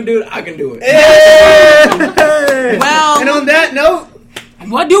Donald Trump can do it, I can do it. Hey! Well, and on that note,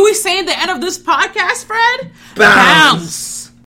 what do we say at the end of this podcast, Fred? Bounce.